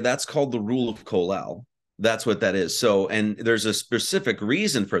gematria, that's called the rule of Colel. That's what that is. So, and there's a specific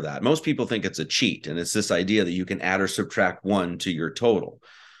reason for that. Most people think it's a cheat, and it's this idea that you can add or subtract one to your total.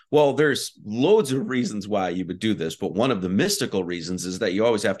 Well, there's loads of reasons why you would do this, but one of the mystical reasons is that you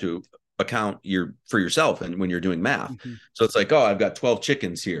always have to account for yourself and when you're doing math. Mhm. So it's like, oh, I've got 12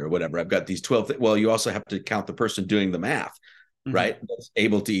 chickens here or whatever. I've got these 12. Well, you also have to count the person doing the math, Mhm. right? That's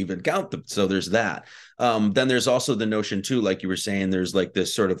able to even count them. So there's that. Then there's also the notion too, like you were saying, there's like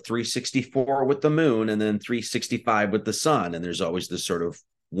this sort of 364 with the moon and then 365 with the sun, and there's always this sort of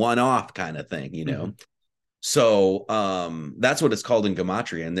one off kind of thing, you Mhm. know. So that's what it's called in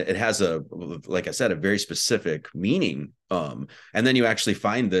gematria, and it has like I said, a very specific meaning. And then you actually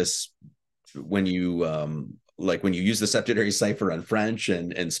find this when you like when you use the septenary cipher on French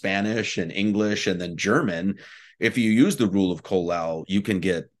and Spanish and English and then German. If you use the rule of Colel, you can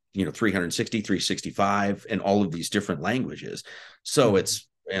get 360, 365 in all of these different languages. So Mhm. it's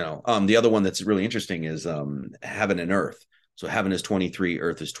the other one that's really interesting is heaven and earth. So heaven is 23,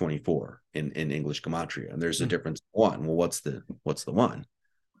 earth is 24 in English gematria, and there's a Mhm. difference. One, well, what's the one?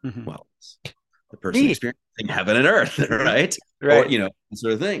 Mhm. Well, it's the person Neat. experiencing heaven and earth, right? Or Right.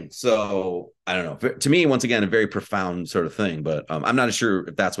 sort of thing. So I don't know. To me, once again, a very profound sort of thing, but I'm not sure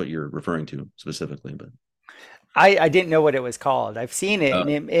if that's what you're referring to specifically. But I didn't know what it was called. I've seen it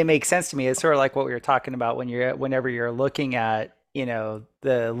and uh, it makes sense to me. It's sort of like what we were talking about when whenever you're looking at,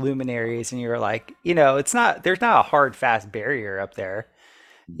 the luminaries and you're like, it's not there's not a hard fast barrier up there.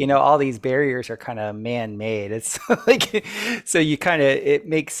 All these barriers are kind of man-made. It's like so you kind of it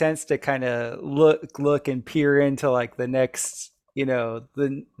makes sense to kind of look and peer into like the next,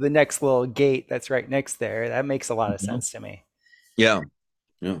 the next little gate that's right next there. That makes a lot of Mhm. sense to me. Yeah,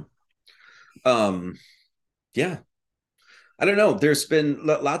 yeah, um, yeah. I don't know. There's been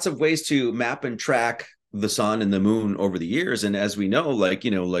lots of ways to map and track the sun and the moon over the years, and as we know, like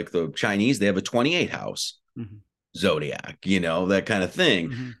the Chinese, they have a 28 house Hmm. zodiac, that kind of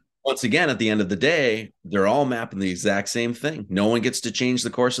thing. Hmm. Once again, at the end of the day, they're all mapping the exact same thing. No one gets to change the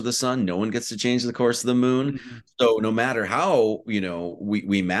course of the sun. No one gets to change the course of the moon. Hmm. So no matter how,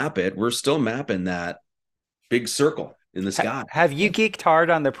 we map it, we're still mapping that big circle in the sky. Have you geeked hard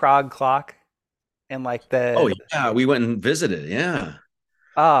on the Prague clock and like Oh the yeah, we went and visited. Yeah.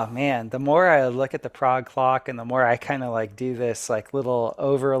 oh man, the more I look at the Prague clock and the more I kind of like do this like little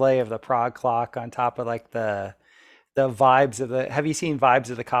overlay of the Prague clock on top of like the vibes of the have you seen Vibes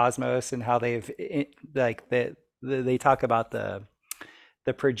of the Cosmos and how like they talk about the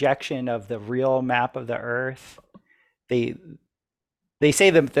projection of the real map of the Earth. They they say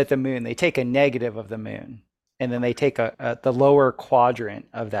that the moon, they take a negative of the moon and then they take the lower quadrant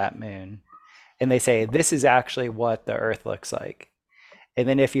of that moon and they say this is actually what the Earth looks like. And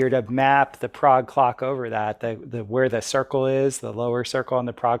then if you're to map the Prague clock over that, the where the circle is, the lower circle on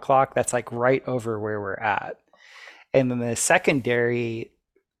the Prague clock, that's like right over where we're at. And then the secondary,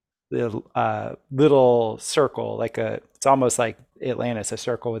 the little circle, it's almost like Atlantis, a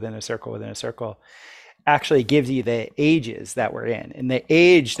circle within a circle within a circle, actually gives you the ages that we're in. And the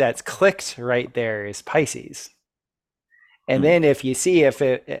age that's clicked right there is Pisces. And Hmm. then if you see if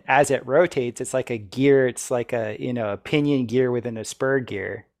it as it rotates, it's like a gear, it's like a pinion gear within a spur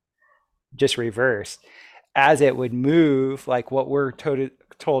gear, just reversed. as it would move, like what we're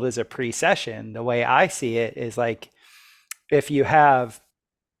told is a precession, the way I see it is like if you have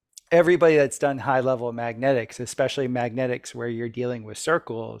everybody that's done high level magnetics, especially magnetics where you're dealing with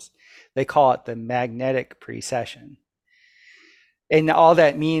circles, they call it the magnetic precession. And all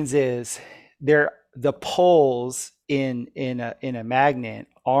that means is they're the poles in a magnet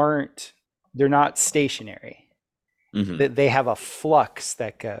aren't they're not stationary. Hmm. That they have a flux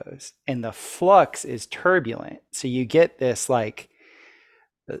that goes, and the flux is turbulent. So you get this like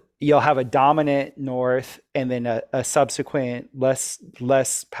you'll have a dominant north and then a subsequent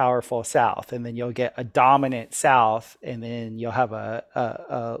less powerful south, and then you'll get a dominant south, and then you'll have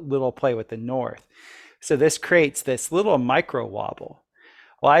a little play with the north. So this creates this little micro wobble.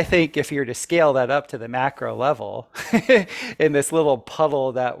 Well, I think if you're to scale that up to the macro level in this little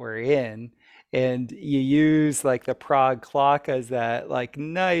puddle that we're in, and you use like the Prague clock as that like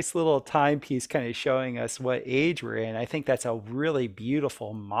nice little timepiece kind of showing us what age we're in, I think that's a really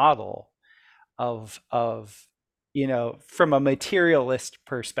beautiful model of from a materialist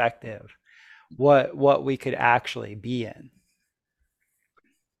perspective, what we could actually be in.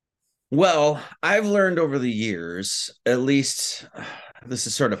 Well, I've learned over the years, at least this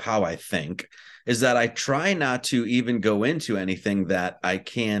is sort of how I think, is that I try not to even go into anything that I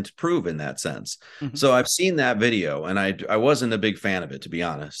can't prove in that sense. Hmm. So I've seen that video and I wasn't a big fan of it, to be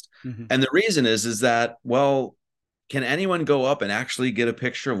honest. Hmm. And the reason is that, well, can anyone go up and actually get a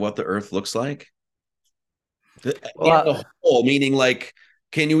picture of what the earth looks like? In Well, the whole, meaning like,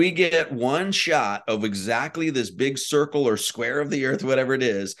 can we get one shot of exactly this big circle or square of the earth, whatever it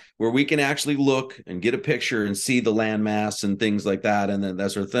is, where we can actually look and get a picture and see the landmass and things like that, and then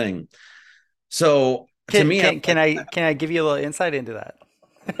that sort of thing. So to can me, I'm can can like, I can I give you a little insight into that?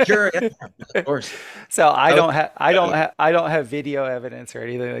 sure, yeah, of course. So I I was, don't have I don't have video evidence or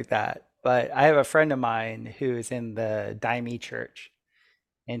anything like that, but I have a friend of mine who is in the Daime Church,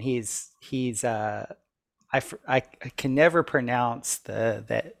 and I can never pronounce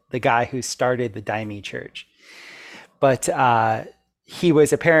the guy who started the Daime Church, but he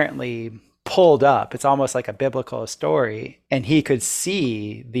was apparently pulled up. It's almost like a biblical story, and he could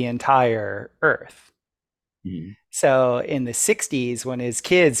see the entire earth. Mhm. So in the 60s, when his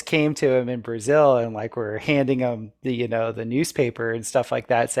kids came to him in Brazil and like were handing him the newspaper and stuff like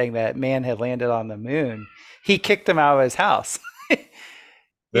that saying that man had landed on the moon, he kicked them out of his house. he's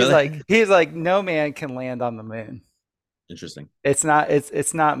Really like he's like no man can land on the moon. interesting. It's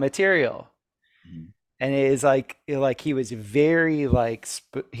not material. Mhm. And it is like he was very like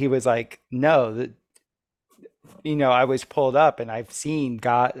he was like no, that I was pulled up and I've seen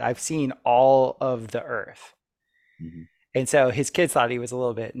all of the earth. Mhm. And so his kids thought he was a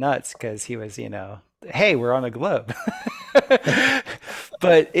little bit nuts because he was, hey, we're on a globe.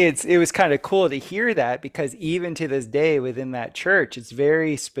 But it was kind of cool to hear that because even to this day within that church, it's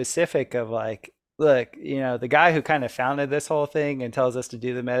very specific of like, look, the guy who kind of founded this whole thing and tells us to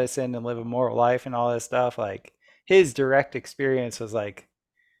do the medicine and live a moral life and all this stuff, like his direct experience was like,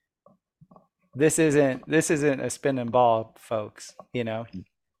 this isn't a spin and ball, folks. Yeah.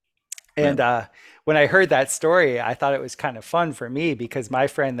 And when I heard that story, I thought it was kind of fun for me because my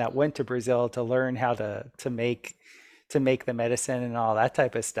friend that went to Brazil to learn how to make the medicine and all that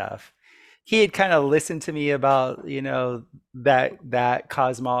type of stuff, he had kind of listened to me about that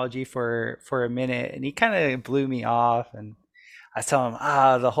cosmology for a minute, and he kind of blew me off. And I was telling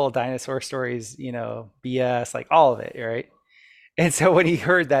him, the whole dinosaur story is BS, like all of it, right? And so when he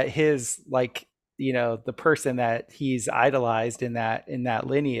heard that his like the person that he's idolized in that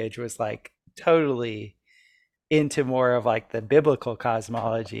lineage was like totally into more of like the biblical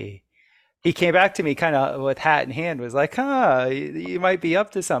cosmology, he came back to me kind of with hat in hand, was like, you might be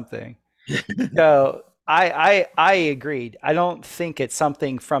up to something. So I agreed. I don't think it's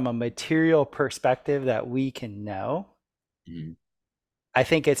something from a material perspective that we can know. Mhm. I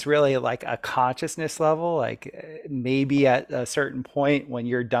think it's really like a consciousness level, like maybe at a certain point when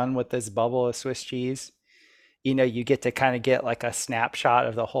you're done with this bubble of Swiss cheese, you get to kind of get like a snapshot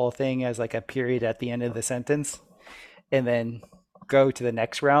of the whole thing as like a period at the end of the sentence and then go to the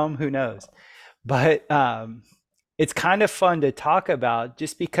next realm. Who knows? But it's kind of fun to talk about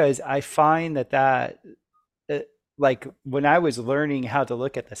just because I find that uh, like when I was learning how to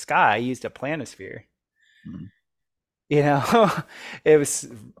look at the sky, I used a planisphere. Mhm. You know, it was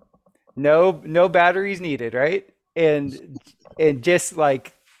no batteries needed, right? And just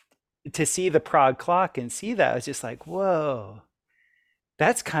like to see the Prague clock and see that, I was just like, whoa,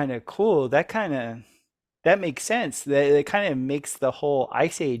 that's kind of cool. That makes sense. That it kind of makes the whole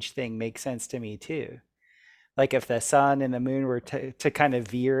ice age thing make sense to me too. like if the sun and the moon were to kind of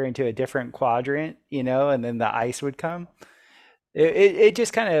veer into a different quadrant, and then the ice would come. It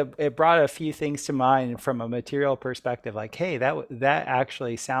just kind of it brought a few things to mind from a material perspective, like, hey, that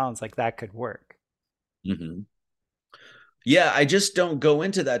actually sounds like that could work. Hmm. Yeah, I just don't go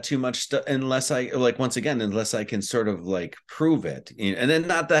into that too much unless I like once again unless I can sort of like prove it. And then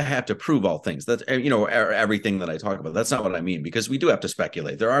not that I have to prove all things. That's everything that I talk about. That's not what I mean because we do have to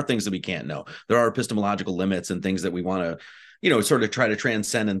speculate. There are things that we can't know. There are epistemological limits and things that we want to sort of try to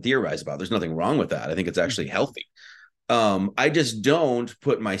transcend and theorize about. There's nothing wrong with that. I think it's actually Mhm. healthy. I just don't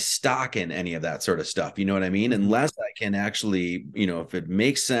put my stock in any of that sort of stuff. You know what I mean? Mhm. Unless I can actually, if it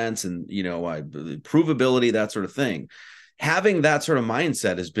makes sense and, provability, that sort of thing. Having that sort of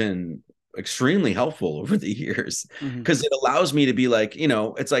mindset has been extremely helpful over the years Mhm. because it allows me to be like,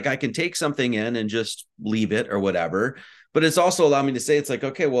 it's like I can take something in and just leave it or whatever. But it's also allowed me to say, it's like,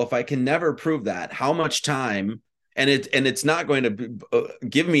 okay, well, if I can never prove that, how much time and it's not going to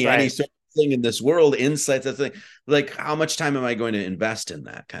give me any Right. sort of thing in this world, insights, that thing like how much time am I going to invest in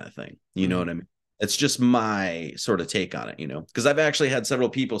that kind of thing? You know Mhm. what I mean? It's just my sort of take on it, because I've actually had several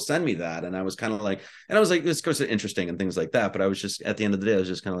people send me that, and I was kind of like, and I was like, this goes to interesting and things like that. But I was just at the end of the day, I was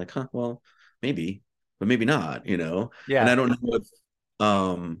just kind of like, huh, well, maybe, but maybe not. And Yeah. I don't know if,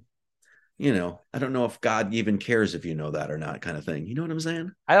 um, I don't know if God even cares if you know that or not, kind of thing. You know what I'm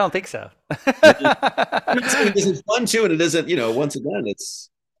saying? I don't think so. I'm not saying it isn't fun too, and it isn't. Once again, it's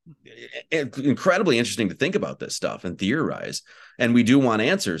incredibly interesting to think about this stuff and theorize. And we do want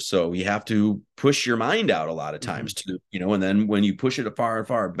answers. So you have to push your mind out a lot of Mhm. times and then when you push it far and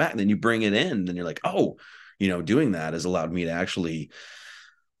far back, then you bring it in, and you're like, oh, doing that has allowed me to actually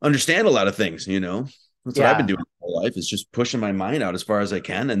understand a lot of things. That's what I've been Yeah. doing my whole life is just pushing my mind out as far as I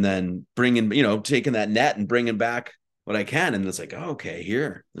can and then bringing, taking that net and bringing back what I can. And it's like, oh, okay,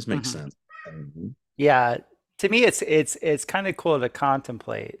 here, this makes Mhm. sense. Mhm. Yeah. To me, it's kind of cool to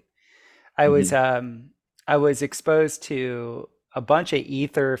contemplate. I was Mhm. um I was exposed to a bunch of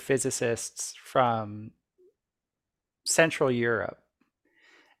ether physicists from Central Europe,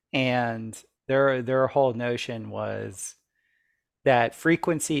 and their whole notion was that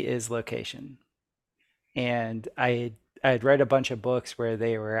frequency is location. And I had read a bunch of books where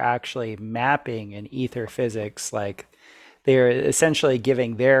they were actually mapping in ether physics, like they're essentially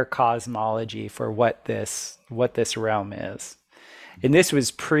giving their cosmology for what this realm is. And this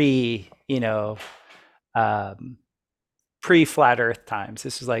was um, pre flat Earth times.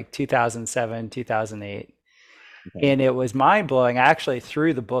 This was like 2007, 2008. Okay. And it was mind blowing. I actually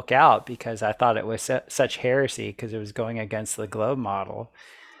threw the book out because I thought it was such heresy because it was going against the globe model.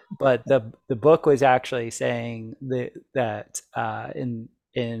 But the book was actually saying that in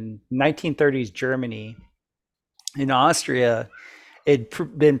 1930s Germany, in Austria,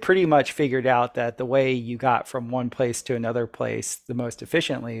 it'd been pretty much figured out that the way you got from one place to another place the most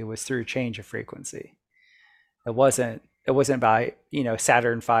efficiently was through change of frequency. It wasn't by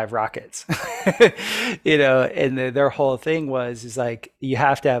Saturn V rockets, and their whole thing was is like you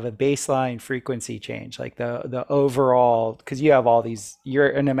have to have a baseline frequency change, like the overall, because you have all these, you're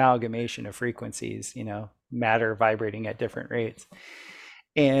an amalgamation of frequencies, matter vibrating at different rates,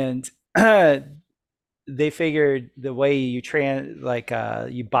 and they figured the way you bilocate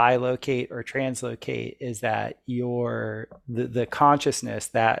or translocate is that the consciousness,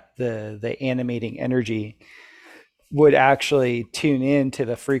 that the animating energy would actually tune in to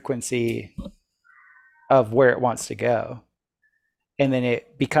the frequency of where it wants to go, and then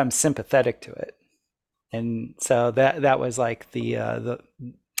it becomes sympathetic to it. And so that was like the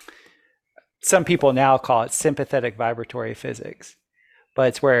some people now call it sympathetic vibratory physics, but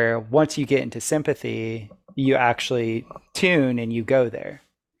it's where once you get into sympathy, you actually tune and you go there.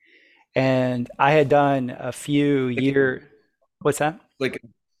 And I had done a few Like, year. What's that? like,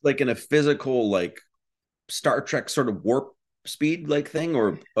 like in a physical, like Star Trek sort of warp speed like thing,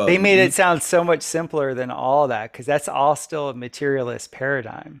 or They made it sound so much simpler than all that because that's all still a materialist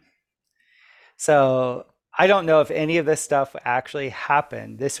paradigm. So I don't know if any of this stuff actually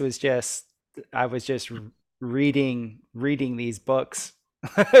happened. This was just, I was just reading these books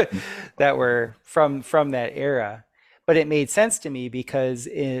that were from that era. But it made sense to me because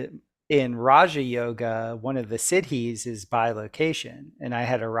in Raja Yoga, one of the siddhis is bilocation, and I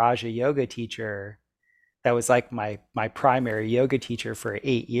had a Raja Yoga teacher that was like my primary yoga teacher for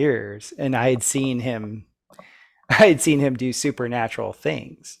 8 years, and I had seen him do supernatural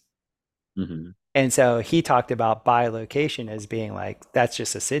things. Mhm. And so he talked about bilocation as being like, that's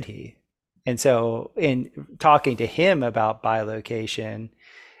just a siddhi. And so in talking to him about bilocation,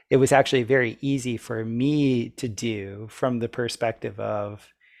 it was actually very easy for me to do from the perspective of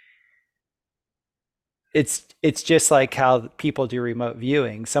it's just like how people do remote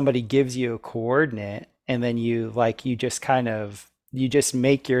viewing. Somebody gives you a coordinate, and then you just kind of you just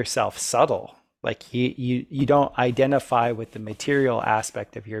make yourself subtle. Like you don't identify with the material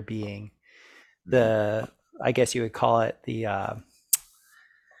aspect of your being. Mhm. The I guess you would call it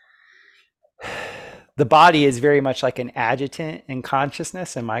the body is very much like an adjutant in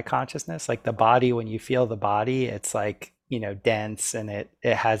consciousness, in my consciousness. Like the body, when you feel the body, it's like, dense, and it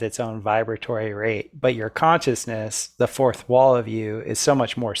has its own vibratory rate. But your consciousness, the fourth wall of you, is so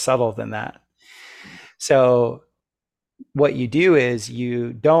much more subtle than that. So what you do is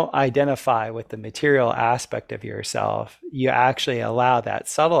you don't identify with the material aspect of yourself. You actually allow that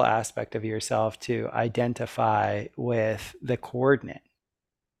subtle aspect of yourself to identify with the coordinate.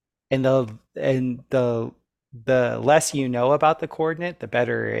 And the less you know about the coordinate, the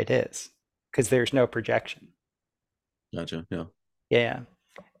better it is, because there's no projection. Gotcha. Yeah. Yeah.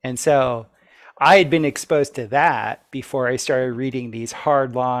 And so I had been exposed to that before I started reading these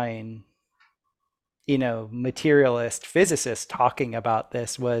hardline, materialist physicists talking about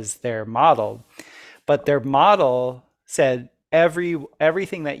this was their model. But their model said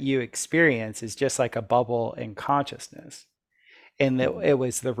everything that you experience is just like a bubble in consciousness. And that Mhm. it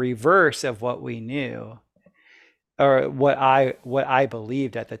was the reverse of what we knew, or what I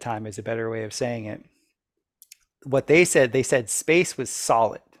believed at the time is a better way of saying it. What they said space was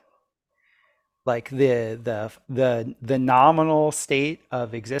solid, like the nominal state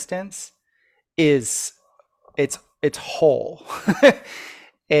of existence is it's whole,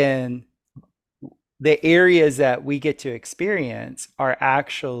 and the areas that we get to experience are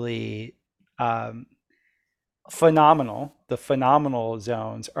actually um, phenomenal. The phenomenal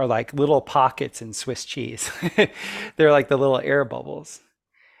zones are like little pockets in Swiss cheese. They're like the little air bubbles.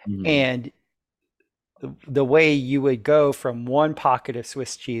 Mhm. And the way you would go from one pocket of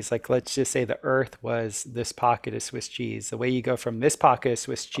Swiss cheese, like let's just say the Earth was this pocket of Swiss cheese, the way you go from this pocket of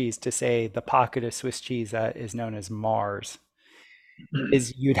Swiss cheese to say the pocket of Swiss cheese that is known as Mars,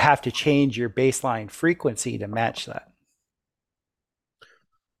 is you'd have to change your baseline frequency to match that.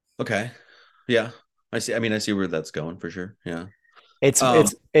 Okay. Yeah. I see. I mean, I see where that's going for sure. Yeah. It's Um,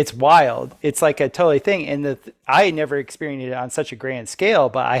 it's it's wild. It's like a totally thing. And I never experienced it on such a grand scale,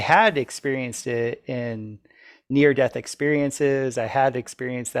 but I had experienced it in near death experiences. I had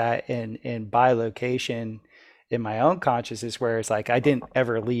experienced that in bilocation in my own consciousness, where it's like I didn't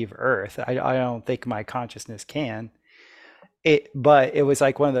ever leave Earth. I don't think my consciousness can. But it was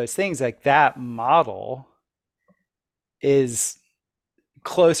like one of those things, like that model is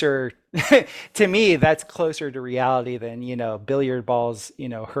closer to me. That's closer to reality than billiard balls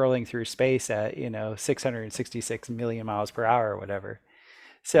hurling through space at 666 million miles per hour or whatever.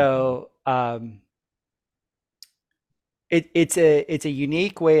 mhm. So it's a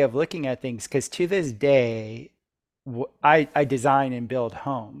unique way of looking at things, because to this day I design and build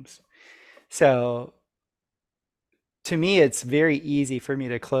homes. So to me it's very easy for me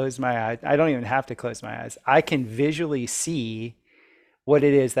to close my eyes. I don't even have to close my eyes. I can visually see what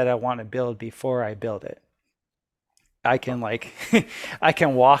it is that I want to build before I build it. I can like I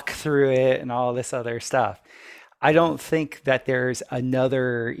can walk through it and all this other stuff. I don't think that there's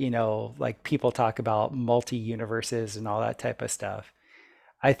another, like people talk about multi universes and all that type of stuff.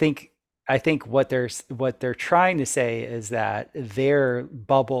 I think I think what they're trying to say is that their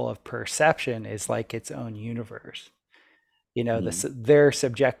bubble of perception is like its own universe. Mhm. Their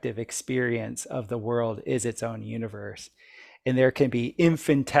subjective experience of the world is its own universe, and there can be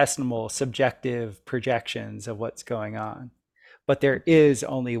infinitesimal subjective projections of what's going on, but there is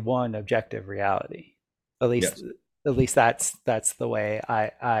only one objective reality. At least, Yes. at least that's the way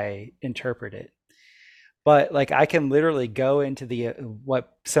I interpret it. But like I can literally go into the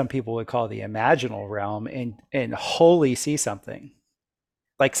what some people would call the imaginal realm and wholly see something.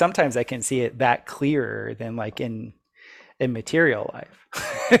 Like sometimes I can see it that clearer than like in material life.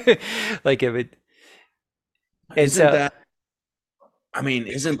 Like if it and Isn't so that, I mean,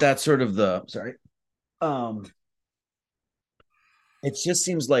 isn't that sort of the, sorry. Um, it just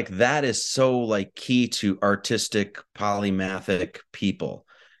seems like that is so like key to artistic polymathic people,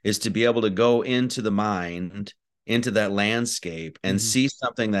 is to be able to go into the mind, into that landscape and Mhm. see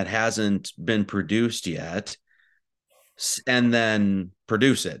something that hasn't been produced yet, and then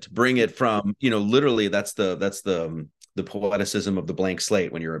produce it, bring it from, literally that's the poeticism of the blank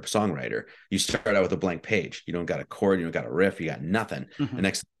slate. When you're a songwriter, you start out with a blank page. You don't got a chord, you don't got a riff, you got nothing. The Mhm.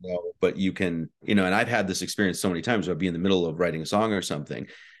 next thing you know, but you can, and I've had this experience so many times. I'll be in the middle of writing a song or something,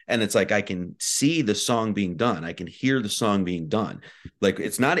 and it's like I can see the song being done, I can hear the song being done. Like,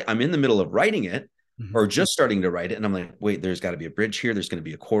 it's not, I'm in the middle of writing it, Hmm. or just starting to write it. And I'm like, wait, there's got to be a bridge here. There's going to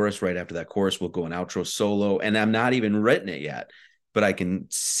be a chorus right after that chorus. We'll go an outro solo. And I'm not even written it yet, but I can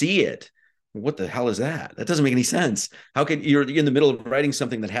see it. What the hell is that? That doesn't make any sense. How could you're in the middle of writing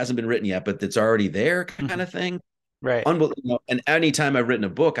something that hasn't been written yet, but that's already there kind Hmm. of thing? Right. Unbelievable. And anytime I've written a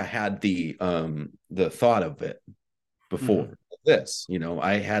book, I had the thought of it Hmm. before this.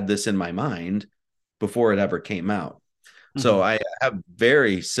 I had this in my mind before it ever came out. So Hmm. I have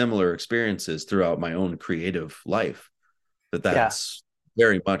very similar experiences throughout my own creative life. Yeah. That's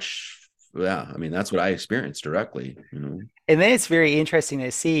very much, yeah. I mean, that's what I experienced directly. And then it's very interesting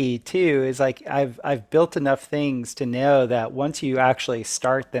to see too, is like I've built enough things to know that once you actually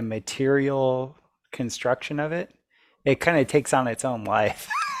start the material construction of it, it kind of takes on its own life.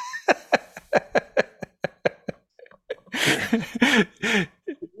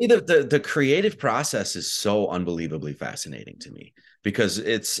 The creative process is so unbelievably fascinating to me because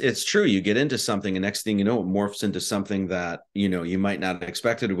it's true. You get into something, and next thing you know, it morphs into something that you might not have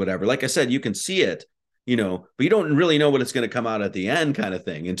expected or whatever. Like I said, you can see it, but you don't really know what it's going to come out at the end, kind of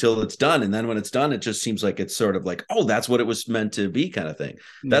thing, until it's done. And then when it's done, it just seems like it's sort of like, oh, that's what it was meant to be, kind of thing.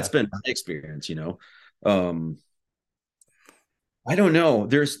 That's Yeah. been my experience. Um, I don't know.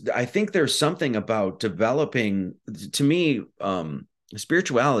 I think there's something about developing, to me,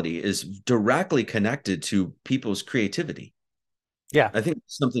 spirituality is directly connected to people's creativity. Yeah. I think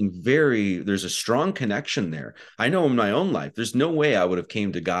there's a strong connection there. I know in my own life, there's no way I would have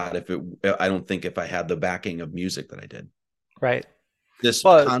came to God I don't think if I had the backing of music that I did. Right. This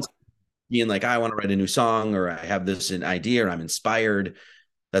Well, constant being like, I want to write a new song, or I have this an idea, or I'm inspired,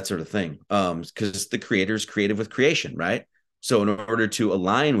 that sort of thing. Because the creator's creative with creation, right? So in order to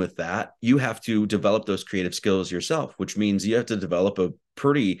align with that, you have to develop those creative skills yourself, which means you have to develop a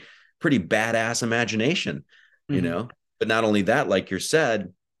pretty badass imagination, you mhm, know. But not only that, like you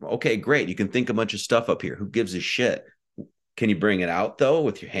said, okay, great, you can think a bunch of stuff up here. Who gives a shit? Can you bring it out though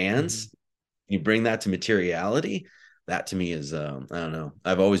with your mhm, hands? Can you bring that to materiality? That to me is, I don't know.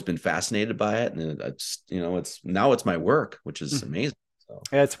 I've always been fascinated by it, and it's my work, which is mhm. amazing. So.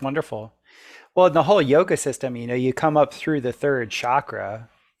 Yeah, it's wonderful. Well, in the whole yoga system, you come up through the third chakra.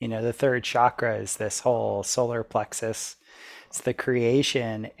 The third chakra is this whole solar plexus. It's the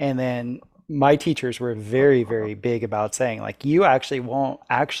creation. And then my teachers were very, very big about saying, like, you actually won't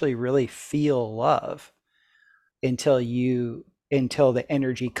actually really feel love until the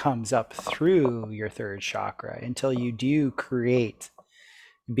energy comes up through your third chakra, until you do create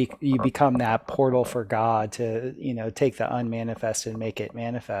you become that portal for God to, take the unmanifested and make it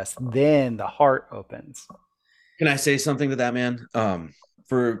manifest. Then the heart opens. Can I say something to that, man?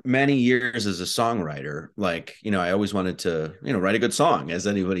 For many years as a songwriter, like, I always wanted to, write a good song, as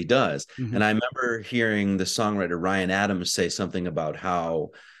anybody does. Hmm. And I remember hearing the songwriter Ryan Adams say something about how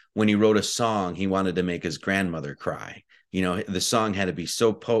when he wrote a song, he wanted to make his grandmother cry. The song had to be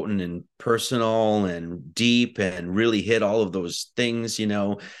so potent and personal and deep and really hit all of those things.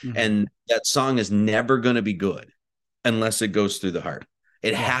 Hmm. And that song is never going to be good unless it goes through the heart.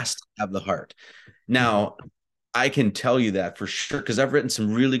 It Yeah. has to have the heart. Hmm. Now, I can tell you that for sure because I've written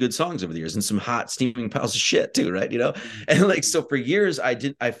some really good songs over the years and some hot steaming piles of shit too, right? And like so for years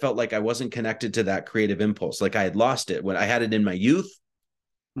I felt like I wasn't connected to that creative impulse. Like I had lost it when I had it in my youth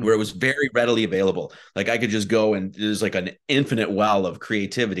where it Hmm. was very readily available. Like I could just go and there's like an infinite well of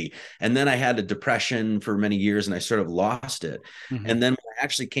creativity. And then I had a depression for many years and I sort of lost it. Hmm. And then when I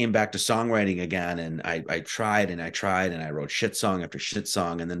actually came back to songwriting again and I tried and I tried and I wrote shit song after shit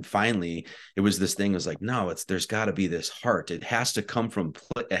song. And then finally it was this thing was like, no, there's got to be this heart. It has to come from,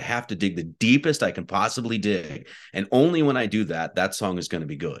 I have to dig the deepest I can possibly dig. And only when I do that, that song is going to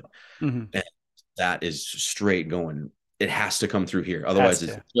be good. Hmm. And that is straight going. It has to come through here. Has Otherwise,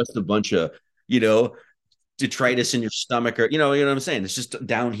 it's to. just a bunch of, you know, detritus in your stomach or, you know what I'm saying? It's just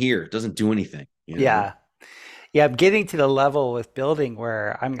down here. It doesn't do anything. Yeah. Yeah. I'm getting to the level with building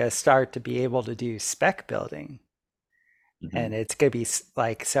where I'm going to start to be able to do spec building. And Mm-hmm. it's going to be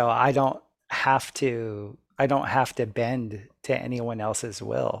like, so I don't have to bend to anyone else's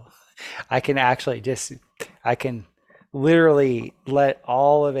will. I can actually just, I can literally let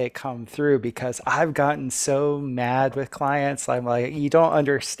all of it come through because I've gotten so mad with clients. I'm like, you don't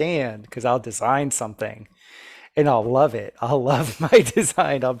understand because I'll design something and I'll love it. I'll love my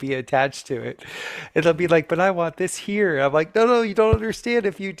design. I'll be attached to it. And they'll be like, but I want this here. I'm like, no, no, you don't understand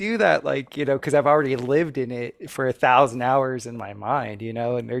if you do that. Like, because I've already lived in it for 1,000 hours in my mind,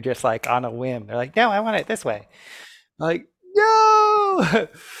 and they're just like on a whim. They're like, no, I want it this way. I'm like, no.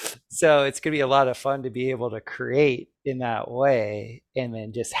 So it's going to be a lot of fun to be able to create in that way and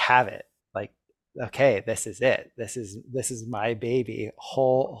then just have it. Like, okay, this is it. This is my baby,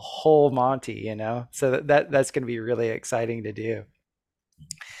 whole Monty, you know. So that's going to be really exciting to do.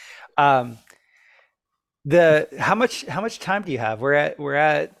 Um, the how much time do you have? We're at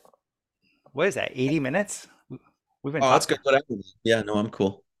what is that? 80 minutes? We've been Oh, that's talking. good. Whatever. Yeah, no, I'm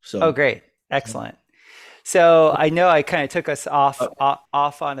cool. Oh, So, great. Excellent. So I know I kind of took us uh,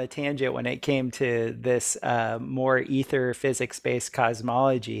 off on a tangent when it came to this more ether physics-based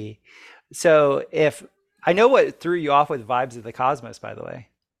cosmology. So if I know what threw you off with Vibes of the Cosmos, by the way,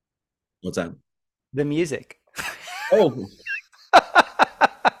 what's that? the music. Oh, I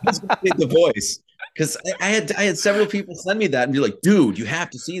was gonna say the voice because I had several people send me that and be like, "Dude, you have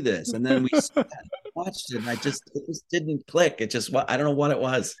to see this." And then we watched it, and it just didn't click. It just I don't know what it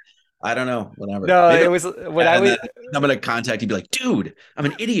was. I don't know. Whatever. No, Maybe. it was when I And was then I'm gonna contact you, and be like, "Dude, I'm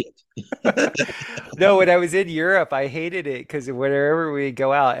an idiot." no, when I was in Europe, I hated it because wherever we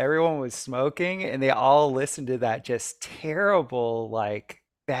go out, everyone was smoking and they all listened to that just terrible, like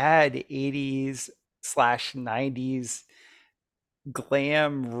bad 80s slash 90s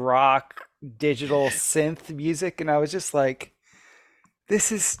glam rock digital synth music. And I was just like,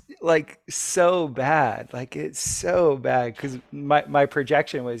 this is like so bad. Like it's so bad because my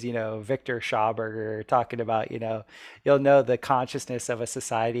projection was, Victor Schauberger talking about, you'll know the consciousness of a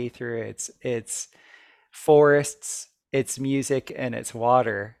society through its forests, its music, and its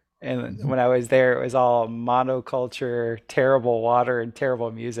water. And when I was there, it was all monoculture, terrible water, and terrible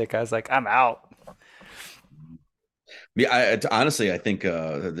music. I was like, I'm out. Yeah, honestly, I think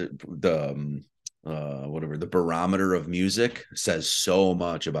whatever the barometer of music says so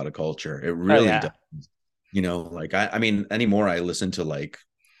much about a culture. It Oh really does. yeah. Like I mean, anymore I listen to like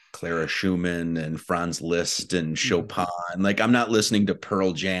Clara Schumann and Franz Liszt and Mhm. Chopin. Like I'm not listening to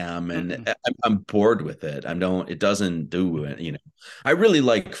Pearl Jam, and Mm-mm. I'm bored with it. I don't. It doesn't do Mhm. it. I really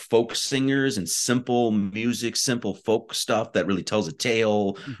like folk singers and simple music, simple folk stuff that really tells a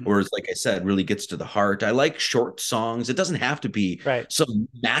tale, Mhm. or like I said, really gets to the heart. I like short songs. It doesn't have to be Right. some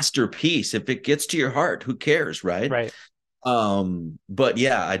masterpiece. If it gets to your heart, who cares, right? Right. But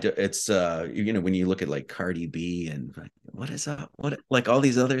yeah, it's when you look at like Cardi B and like, what is up, what like all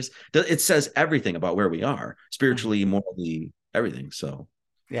these others, it says everything about where we are Mhm. spiritually, morally, everything. So,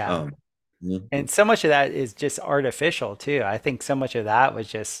 Yeah. um, yeah. And so much of that is just artificial too. I think so much of that was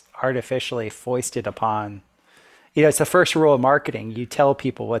just artificially foisted upon. It's the first rule of marketing. You tell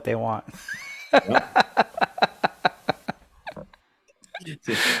people what they want. Yep.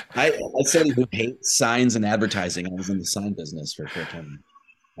 As somebody who hates signs and advertising, I was in the sign business for freaking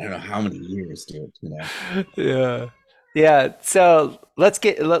I don't know how many years, dude. Yeah. Yeah. So let's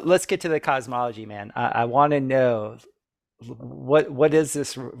get to the cosmology, man. I want to know what is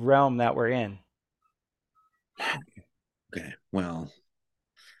this realm that we're in? Okay, well,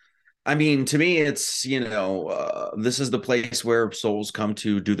 I mean, to me, it's, this is the place where souls come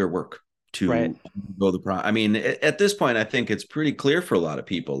to do their work, Right. to go I mean, at this point, I think it's pretty clear for a lot of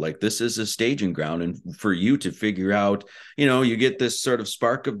people. Like, this is a staging ground, and for you to figure out, you get this sort of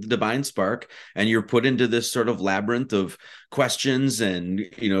spark of the divine spark, and you're put into this sort of labyrinth of questions and,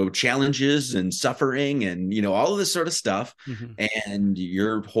 challenges and suffering and, all of this sort of stuff. Hmm. And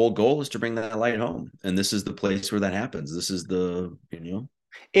your whole goal is to bring that light home. And this is the place where that happens. This is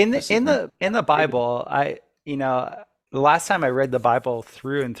In the this is in the in the Bible, the last time I read the Bible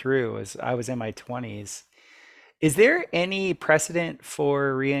through and through was I was in my 20s. Is there any precedent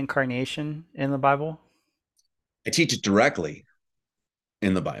for reincarnation in the Bible? I teach it directly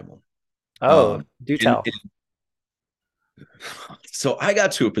in the Bible. Oh, Um, do and, tell. so I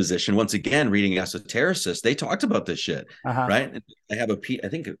got to a position once again reading esotericists. They talked about this shit, Uh-huh. right? And I have I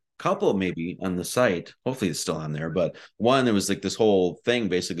think a couple maybe on the site. Hopefully it's still on there, but one there was like this whole thing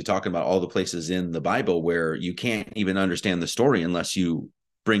basically talking about all the places in the Bible where you can't even understand the story unless you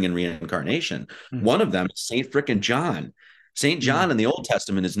bring in reincarnation. Mm-hmm. One of them is Saint frickin' John. Saint Mm-hmm. John in the Old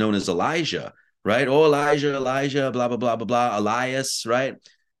Testament is known as Elijah, right? Oh, Elijah, Elijah, blah blah blah blah blah, Elias, right?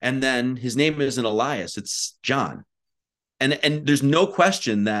 And then his name isn't Elias, it's John. And there's no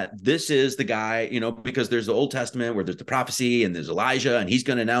question that this is the guy, because there's the Old Testament where there's the prophecy and there's Elijah and he's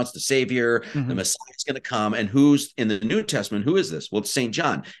going to announce the Savior, the Mm-hmm. Messiah is going to come. And who's in the New Testament? Who is this? Well, it's St.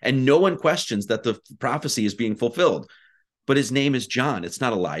 John. And no one questions that the prophecy is being fulfilled, but his name is John. It's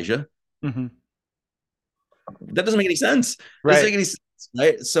not Elijah. Mm-hmm. That doesn't make any sense. It doesn't Right. make any sense,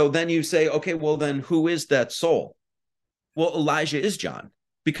 right? So then you say, okay, well, then who is that soul? Well, Elijah is John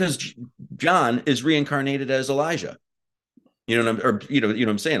because John is reincarnated as Elijah. What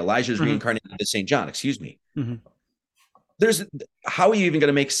I'm saying. Elijah is Mm-hmm. reincarnated as Saint John. Excuse me. Mm-hmm. There's How are you even going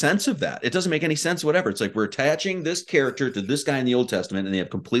to make sense of that? It doesn't make any sense. Whatever. It's like we're attaching this character to this guy in the Old Testament, and they have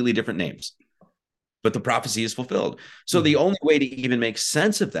completely different names. but the prophecy is fulfilled. So the Mhm. only way to even make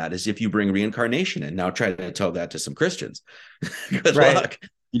sense of that is if you bring reincarnation in. Now try to tell that to some Christians. Good Right. luck,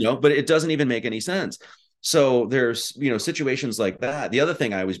 but it doesn't even make any sense. So there's, situations like that. The other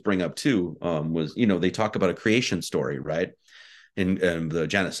thing I always bring up too was, they talk about a creation story, right? In the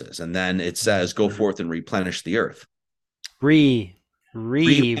Genesis. And then it says, go forth and replenish the earth. Re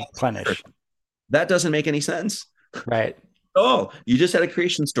Replenish the earth. replenish. That doesn't make any sense. Right. Oh, you just had a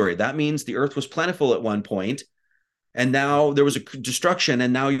creation story. That means the earth was plentiful at one point, and now there was a destruction,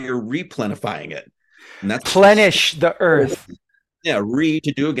 and now you're replenifying it. And that's Plenish the earth. yeah,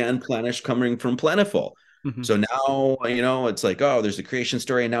 to do again, plenish coming from plentiful. Mhm. So now, it's like, oh, there's a creation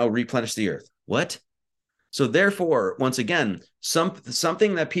story, and now replenish the earth. What? So therefore, once again,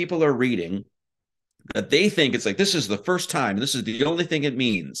 something that people are reading that they think it's like this is the first time, this is the only thing it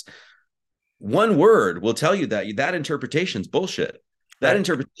means. One word will tell you that interpretation is bullshit. That Right.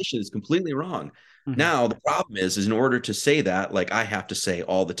 interpretation is completely wrong. Mhm. Now, the problem is in order to say that, like I have to say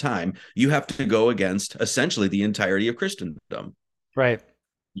all the time, you have to go against essentially the entirety of Christendom. Right.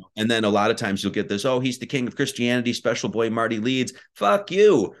 And then a lot of times you'll get this, oh, he's the king of Christianity, special boy Marty Leeds. Fuck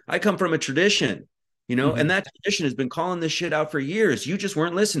you. I come from a tradition, and Mhm. that tradition has been calling this shit out for years. You just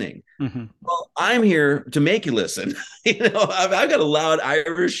weren't listening. Mhm. Well, I'm here to make you listen. I've got a loud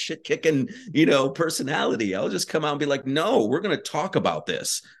Irish shit kicking, personality. I'll just come out and be like, no, we're going to talk about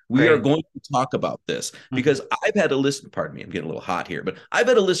this. We are Great. going to talk about this Mhm. because I've had to listen. Pardon me, I'm getting a little hot here, but I've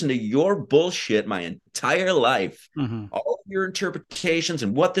had to listen to your bullshit my entire life. Mhm. All of your interpretations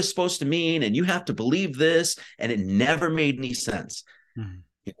and what this is supposed to mean, and you have to believe this, and it never made any sense. Mhm.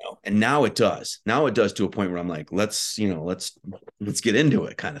 And now it does. Now it does to a point where I'm like, let's get into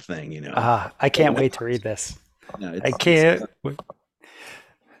it, kind of thing. Ah, I So can't wait to read this. yeah, I it's can't.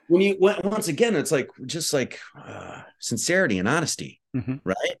 once again, it's like just like sincerity and honesty, Mhm.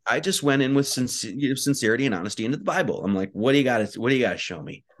 right? I just went in with sincerity and honesty into the Bible. I'm like, what do you got? What do you got to show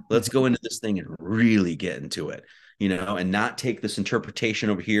me? Let's Mhm. go into this thing and really get into it, and not take this interpretation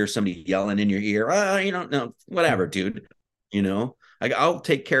over here, somebody yelling in your ear. No, whatever, Mhm. dude. I'll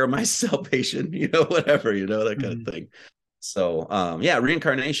take care of my salvation. Whatever, that kind of Mhm. thing. So, yeah,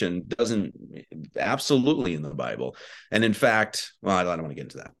 reincarnation doesn't absolutely in the Bible. And in fact, well, I don't want to get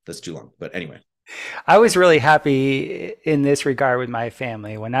into that. That's too long. But anyway. I was really happy in this regard with my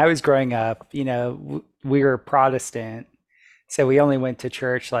family. When I was growing up, we were Protestant, so we only went to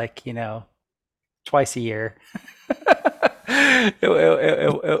church like, twice a year. It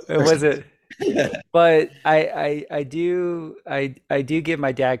wasn't, but I do give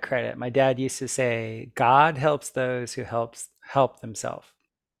my dad credit. My dad used to say, God helps those who help themselves.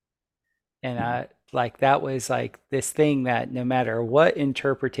 And I like that was like this thing that no matter what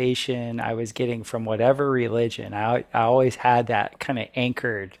interpretation I was getting from whatever religion, I always had that kind of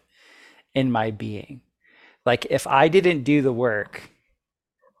anchored in my being. Like if I didn't do the work,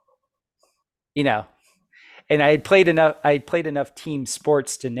 you know, and I had played enough team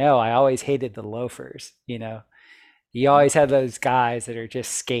sports to know I always hated the loafers. You always have those guys that are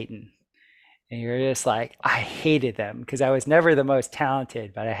just skating and you're just like, I hated them because I was never the most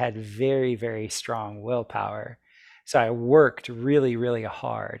talented, but I had very, very strong willpower. So I worked really, really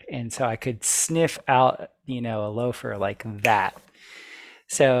hard. And so I could sniff out, a loafer like that.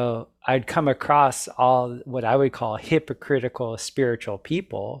 So I'd come across all what I would call hypocritical spiritual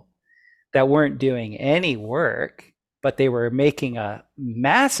people that weren't doing any work, but they were making a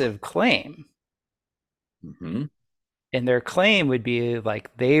massive claim. Mm-hmm. And their claim would be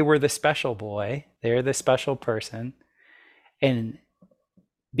like they were the special boy, they're the special person. And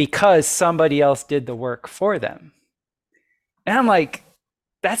because somebody else did the work for them. And I'm like,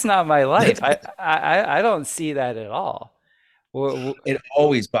 that's not my life. I don't see that at all. It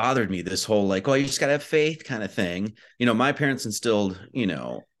always bothered me, this whole like, oh, you just gotta have faith kind of thing. My parents instilled,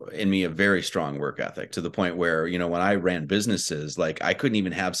 in me a very strong work ethic to the point where, when I ran businesses, like I couldn't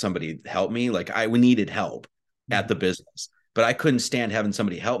even have somebody help me. Like I needed help at the business. But I couldn't stand having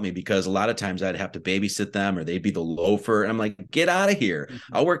somebody help me because a lot of times I'd have to babysit them or they'd be the loafer. And I'm like, get out of here.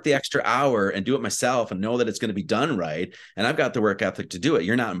 I'll work the extra hour and do it myself and know that it's going to be done right. And I've got the work ethic to do it.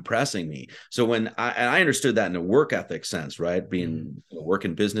 You're not impressing me. So and I understood that in a work ethic sense, right? Being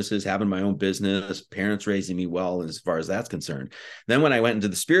working businesses, having my own business, parents raising me well, as far as that's concerned. Then when I went into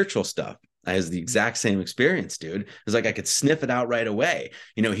the spiritual stuff, I had the exact same experience, dude. It's like I could sniff it out right away.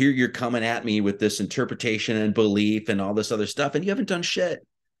 Here you're coming at me with this interpretation and belief and all this other stuff, and you haven't done shit,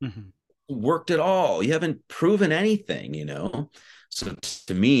 worked at all. You haven't proven anything. So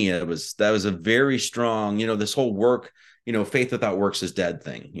to me, that was a very strong, this whole work, faith without works is dead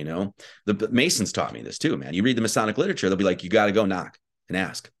thing. The Masons taught me this too, man. You read the Masonic literature, they'll be like, you got to go knock and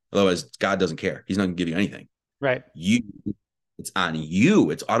ask. Otherwise, God doesn't care. He's not going to give you anything. Right. You, it's on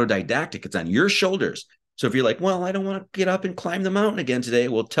you. It's autodidactic. It's on your shoulders. So if you're like, well, I don't want to get up and climb the mountain again today,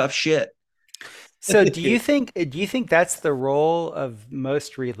 well, tough shit. So do you think that's the role of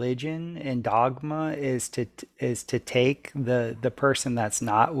most religion and dogma is to take the person that's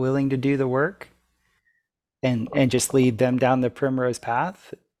not willing to do the work and just lead them down the primrose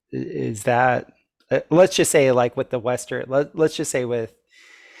path? Is that let's just say like with the Western let's just say with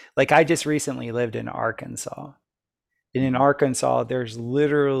like I just recently lived in Arkansas. And in Arkansas, there's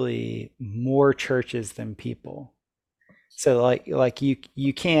literally more churches than people. So like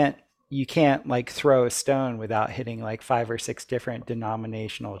you can't like throw a stone without hitting like 5 or 6 different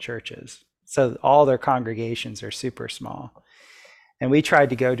denominational churches. So all their congregations are super small. And we tried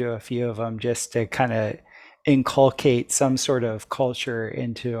to go to a few of them just to kind of inculcate some sort of culture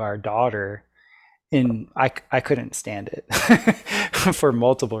into our daughter. And I couldn't stand it for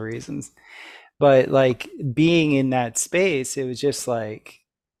multiple reasons. But like being in that space, it was just like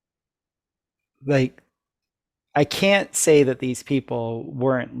I can't say that these people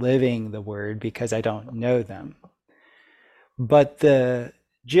weren't living the word because I don't know them. But the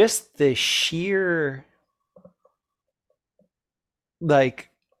just the sheer like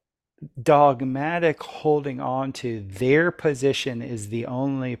dogmatic holding on to their position is the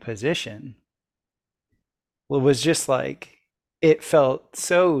only position. Well, it was just like it felt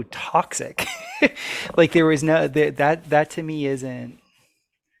so toxic. Like there was no that to me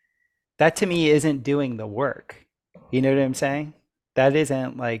isn't doing the work. You know what I'm saying? That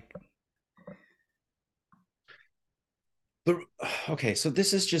isn't like But okay, so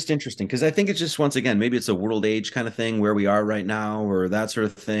this is just interesting because I think it's just once again, maybe it's a world age kind of thing where we are right now or that sort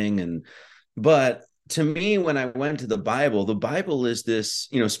of thing. And but to me, when I went to the Bible is this,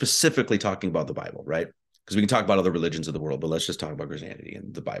 specifically talking about the Bible, right? Because we can talk about other religions of the world, but let's just talk about Christianity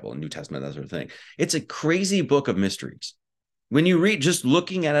and the Bible and New Testament, that sort of thing. It's a crazy book of mysteries. When you read, just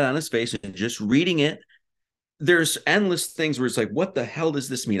looking at it on its face and just reading it, there's endless things where it's like, what the hell does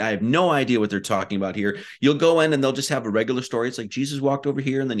this mean? I have no idea what they're talking about here. You'll go in and they'll just have a regular story. It's like Jesus walked over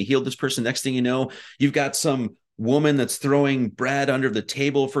here and then he healed this person. Next thing you know, you've got some woman that's throwing bread under the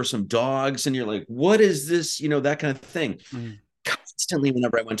table for some dogs. And you're like, what is this? That kind of thing. mm, Constantly,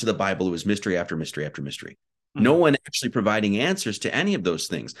 whenever I went to the Bible, it was mystery after mystery after mystery. No mhm, one actually providing answers to any of those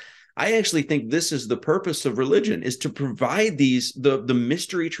things. I actually think this is the purpose of religion, is to provide the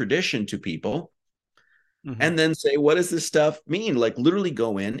mystery tradition to people mhm, and then say, what does this stuff mean? Like literally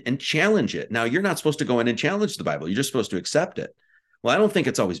go in and challenge it. Now, you're not supposed to go in and challenge the Bible. You're just supposed to accept it. Well, I don't think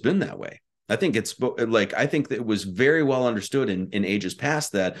it's always been that way. I think it's like, I think that it was very well understood in ages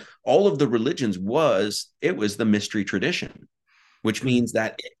past that all of the religions it was the mystery tradition, which mhm. means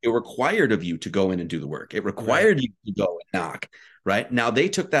that it required of you to go in and do the work. It Right. required you to go and knock. Right now, they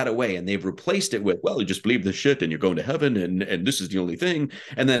took that away and they've replaced it with, well, you just believe this shit and you're going to heaven, and this is the only thing,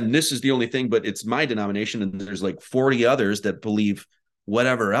 and then this is the only thing, but it's my denomination, and there's like 40 others that believe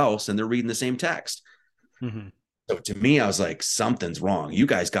whatever else, and they're reading the same text. Mhm, So to me, I was like, something's wrong. You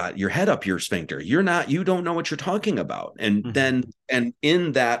guys got your head up your sphincter. You don't know what you're talking about. mhm. And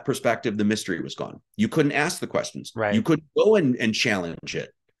in that perspective, the mystery was gone. You couldn't ask the questions. You Right. couldn't go and challenge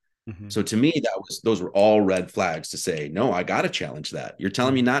it. Mhm, So to me, those were all red flags to say, no, I got to challenge that. You're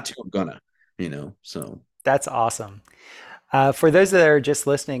telling me mhm. not to, I'm gonna. So That's awesome. For those that are just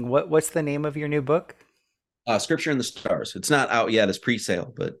listening, what's the name of your new book? Scripture in the Stars. It's not out yet. It's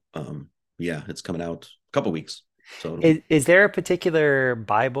pre-sale, but yeah, it's coming out a couple weeks. So it'll be. Is there a particular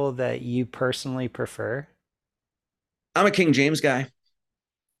Bible that you personally prefer? I'm a King James guy.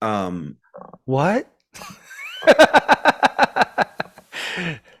 Um, What?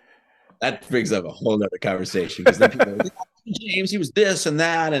 that brings up a whole other conversation because then people are like, James, he was this and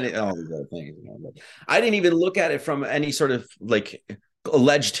that, and all these other things. But I didn't even look at it from any sort of like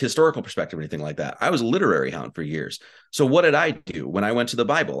alleged historical perspective or anything like that. I was a literary hound for years. So what did I do when I went to the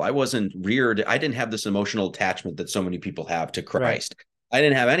Bible? I wasn't reared. I didn't have this emotional attachment that so many people have to Right. Christ. I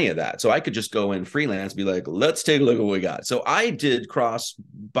didn't have any of that. So I could just go in freelance, be like, let's take a look at what we got. So I did cross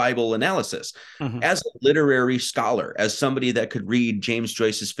Bible analysis Mhm, as a literary scholar, as somebody that could read James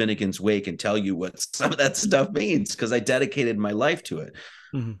Joyce's Finnegan's Wake and tell you what some of that stuff means because I dedicated my life to it.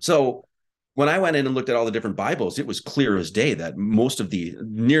 mhm, So when I went in and looked at all the different Bibles, it was clear as day that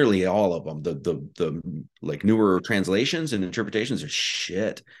nearly all of them, the like newer translations and interpretations are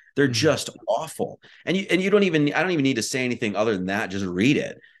shit. They're mhm, just awful. And you don't even, I don't even need to say anything other than that. Just read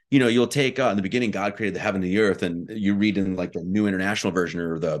it. You'll take in the beginning, God created the heaven and the earth, and you read in like the New International Version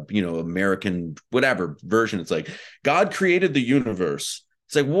or the American whatever version. It's like God created the universe.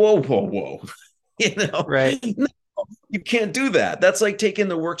 It's like whoa, whoa, whoa. you know, right. You can't do that. That's like taking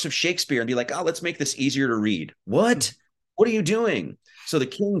the works of Shakespeare and be like, oh, let's make this easier to read. What? What are you doing? So the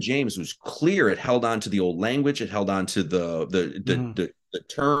King James was clear. It held on to the old language. It held on to Hmm. the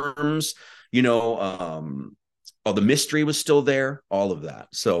terms. You know, all the mystery was still there. All of that.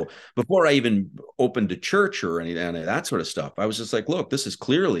 So before I even opened a church or any of that sort of stuff, I was just like, look, this is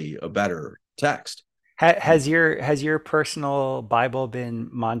clearly a better text. Has your personal Bible been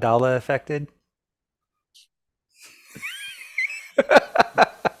mandala affected?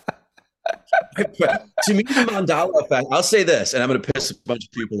 To me, the mandala effect. I'll say this, and I'm going to piss a bunch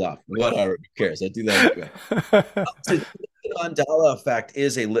of people off. Whatever, who cares? I do that anyway. To me, the mandala effect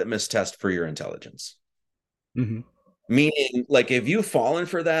is a litmus test for your intelligence. Hmm. Meaning, like, if you've fallen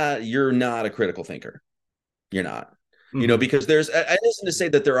for that, you're not a critical thinker. You're not. Hmm. Because I isn't to say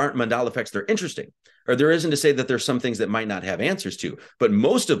that there aren't mandala effects that are interesting, or there isn't to say that there's some things that might not have answers to, but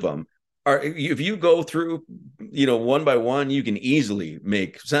most of them are, if you go through, one by one, you can easily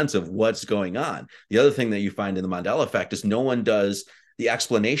make sense of what's going on. The other thing that you find in the Mandela effect is no one does the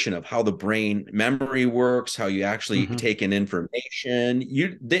explanation of how the brain memory works, how you actually Hmm. take in information.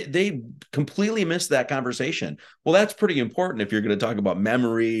 They completely miss that conversation. Well, that's pretty important if you're going to talk about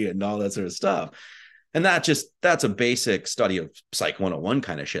memory and all that sort of stuff. And that's a basic study of Psych 101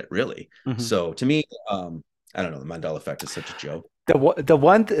 kind of shit, really. Hmm. So to me, I don't know, the Mandela effect is such a joke. The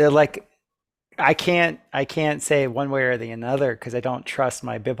one like I can't say one way or the another because I don't trust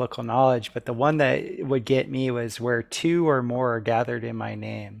my biblical knowledge, but the one that would get me was where two or more are gathered in my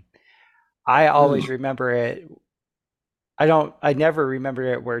name. I Hmm. always remember it. I never remember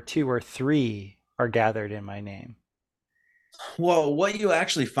it where two or three are gathered in my name. Well, what you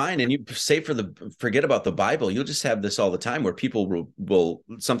actually find, and you say forget about the Bible, you'll just have this all the time where people will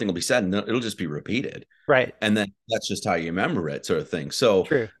something will be said and it'll just be repeated. Right. And then that's just how you remember it, sort of thing. So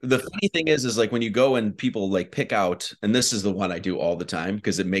True. the funny thing is like when you go and people like pick out, and this is the one I do all the time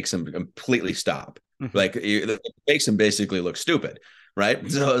because it makes them completely stop. Hmm. Like it makes them basically look stupid, right?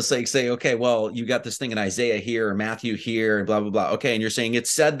 So it's like say, okay, well, you got this thing in Isaiah here, or Matthew here, and blah blah blah. Okay, and you're saying it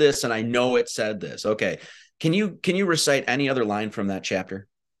said this, and I know it said this. Okay, can you recite any other line from that chapter?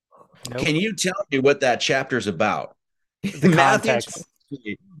 Can Nope. you tell me what that chapter's about? The Matthew context.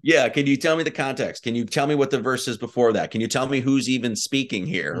 23. Yeah, can you tell me the context? Can you tell me what the verse is before that? Can you tell me who's even speaking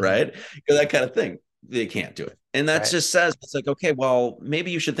here, Hmm. right? That kind of thing. They can't do it. And that Right. just says it's like, okay, well,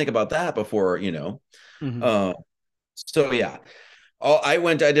 maybe you should think about that before, Hmm. Uh, so yeah. I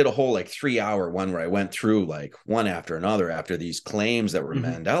did a whole like 3 hour one where I went through like one after another after these claims that were Hmm.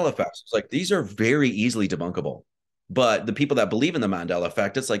 Mandela effects. It's like these are very easily debunkable. But the people that believe in the Mandela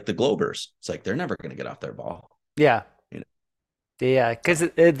effect, it's like the Globers. It's like they're never going to get off their ball. Yeah. You know? Yeah. Because So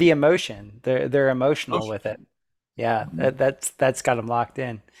the emotion, they're emotional with it. Yeah. mhm. That's got them locked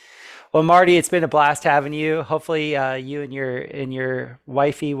in. Well, Marty, it's been a blast having you. Hopefully, you and your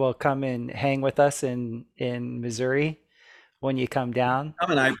wifey will come and hang with us in Missouri when you come down.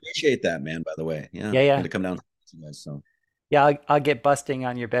 And I appreciate that, man, by the way. Yeah. Yeah, Good yeah, to come down to you guys. So yeah. I'll get busting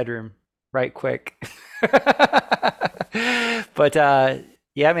on your bedroom right quick. But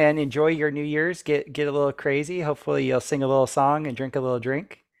yeah, man, enjoy your New Year's. Get a little crazy. Hopefully, you'll sing a little song and drink a little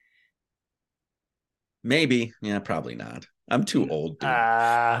drink. maybe, yeah, probably not. I'm too old, dude.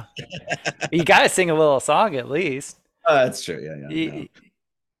 Uh, you got to sing a little song at least. That's true. Yeah, yeah, no. Y-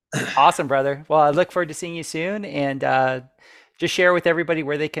 Awesome, brother. Well, I look forward to seeing you soon, and just share with everybody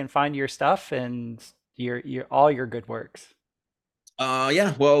where they can find your stuff and your all your good works.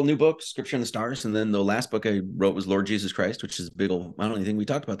 Yeah, well, new book, Scripture in the Stars, and then the last book I wrote was Lord Jesus Christ, which is a big old. I don't even think we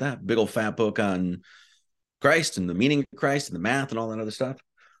talked about that. Big old fat book on Christ and the meaning of Christ and the math and all that other stuff.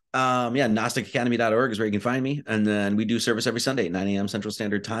 Yeah, GnosticAcademy.org is where you can find me, and then we do service every Sunday at 9 a.m. Central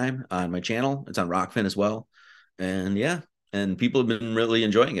Standard Time on my channel. It's on Rockfin as well, and yeah, and people have been really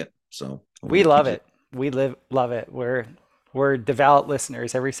enjoying it. So We hopefully it love keeps it. it. We love it. We're devout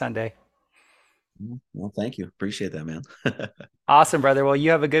listeners every Sunday. Well, thank you. Appreciate that, man. Awesome, brother. Well, you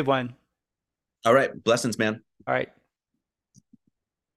have a good one. All right, blessings, man. All right.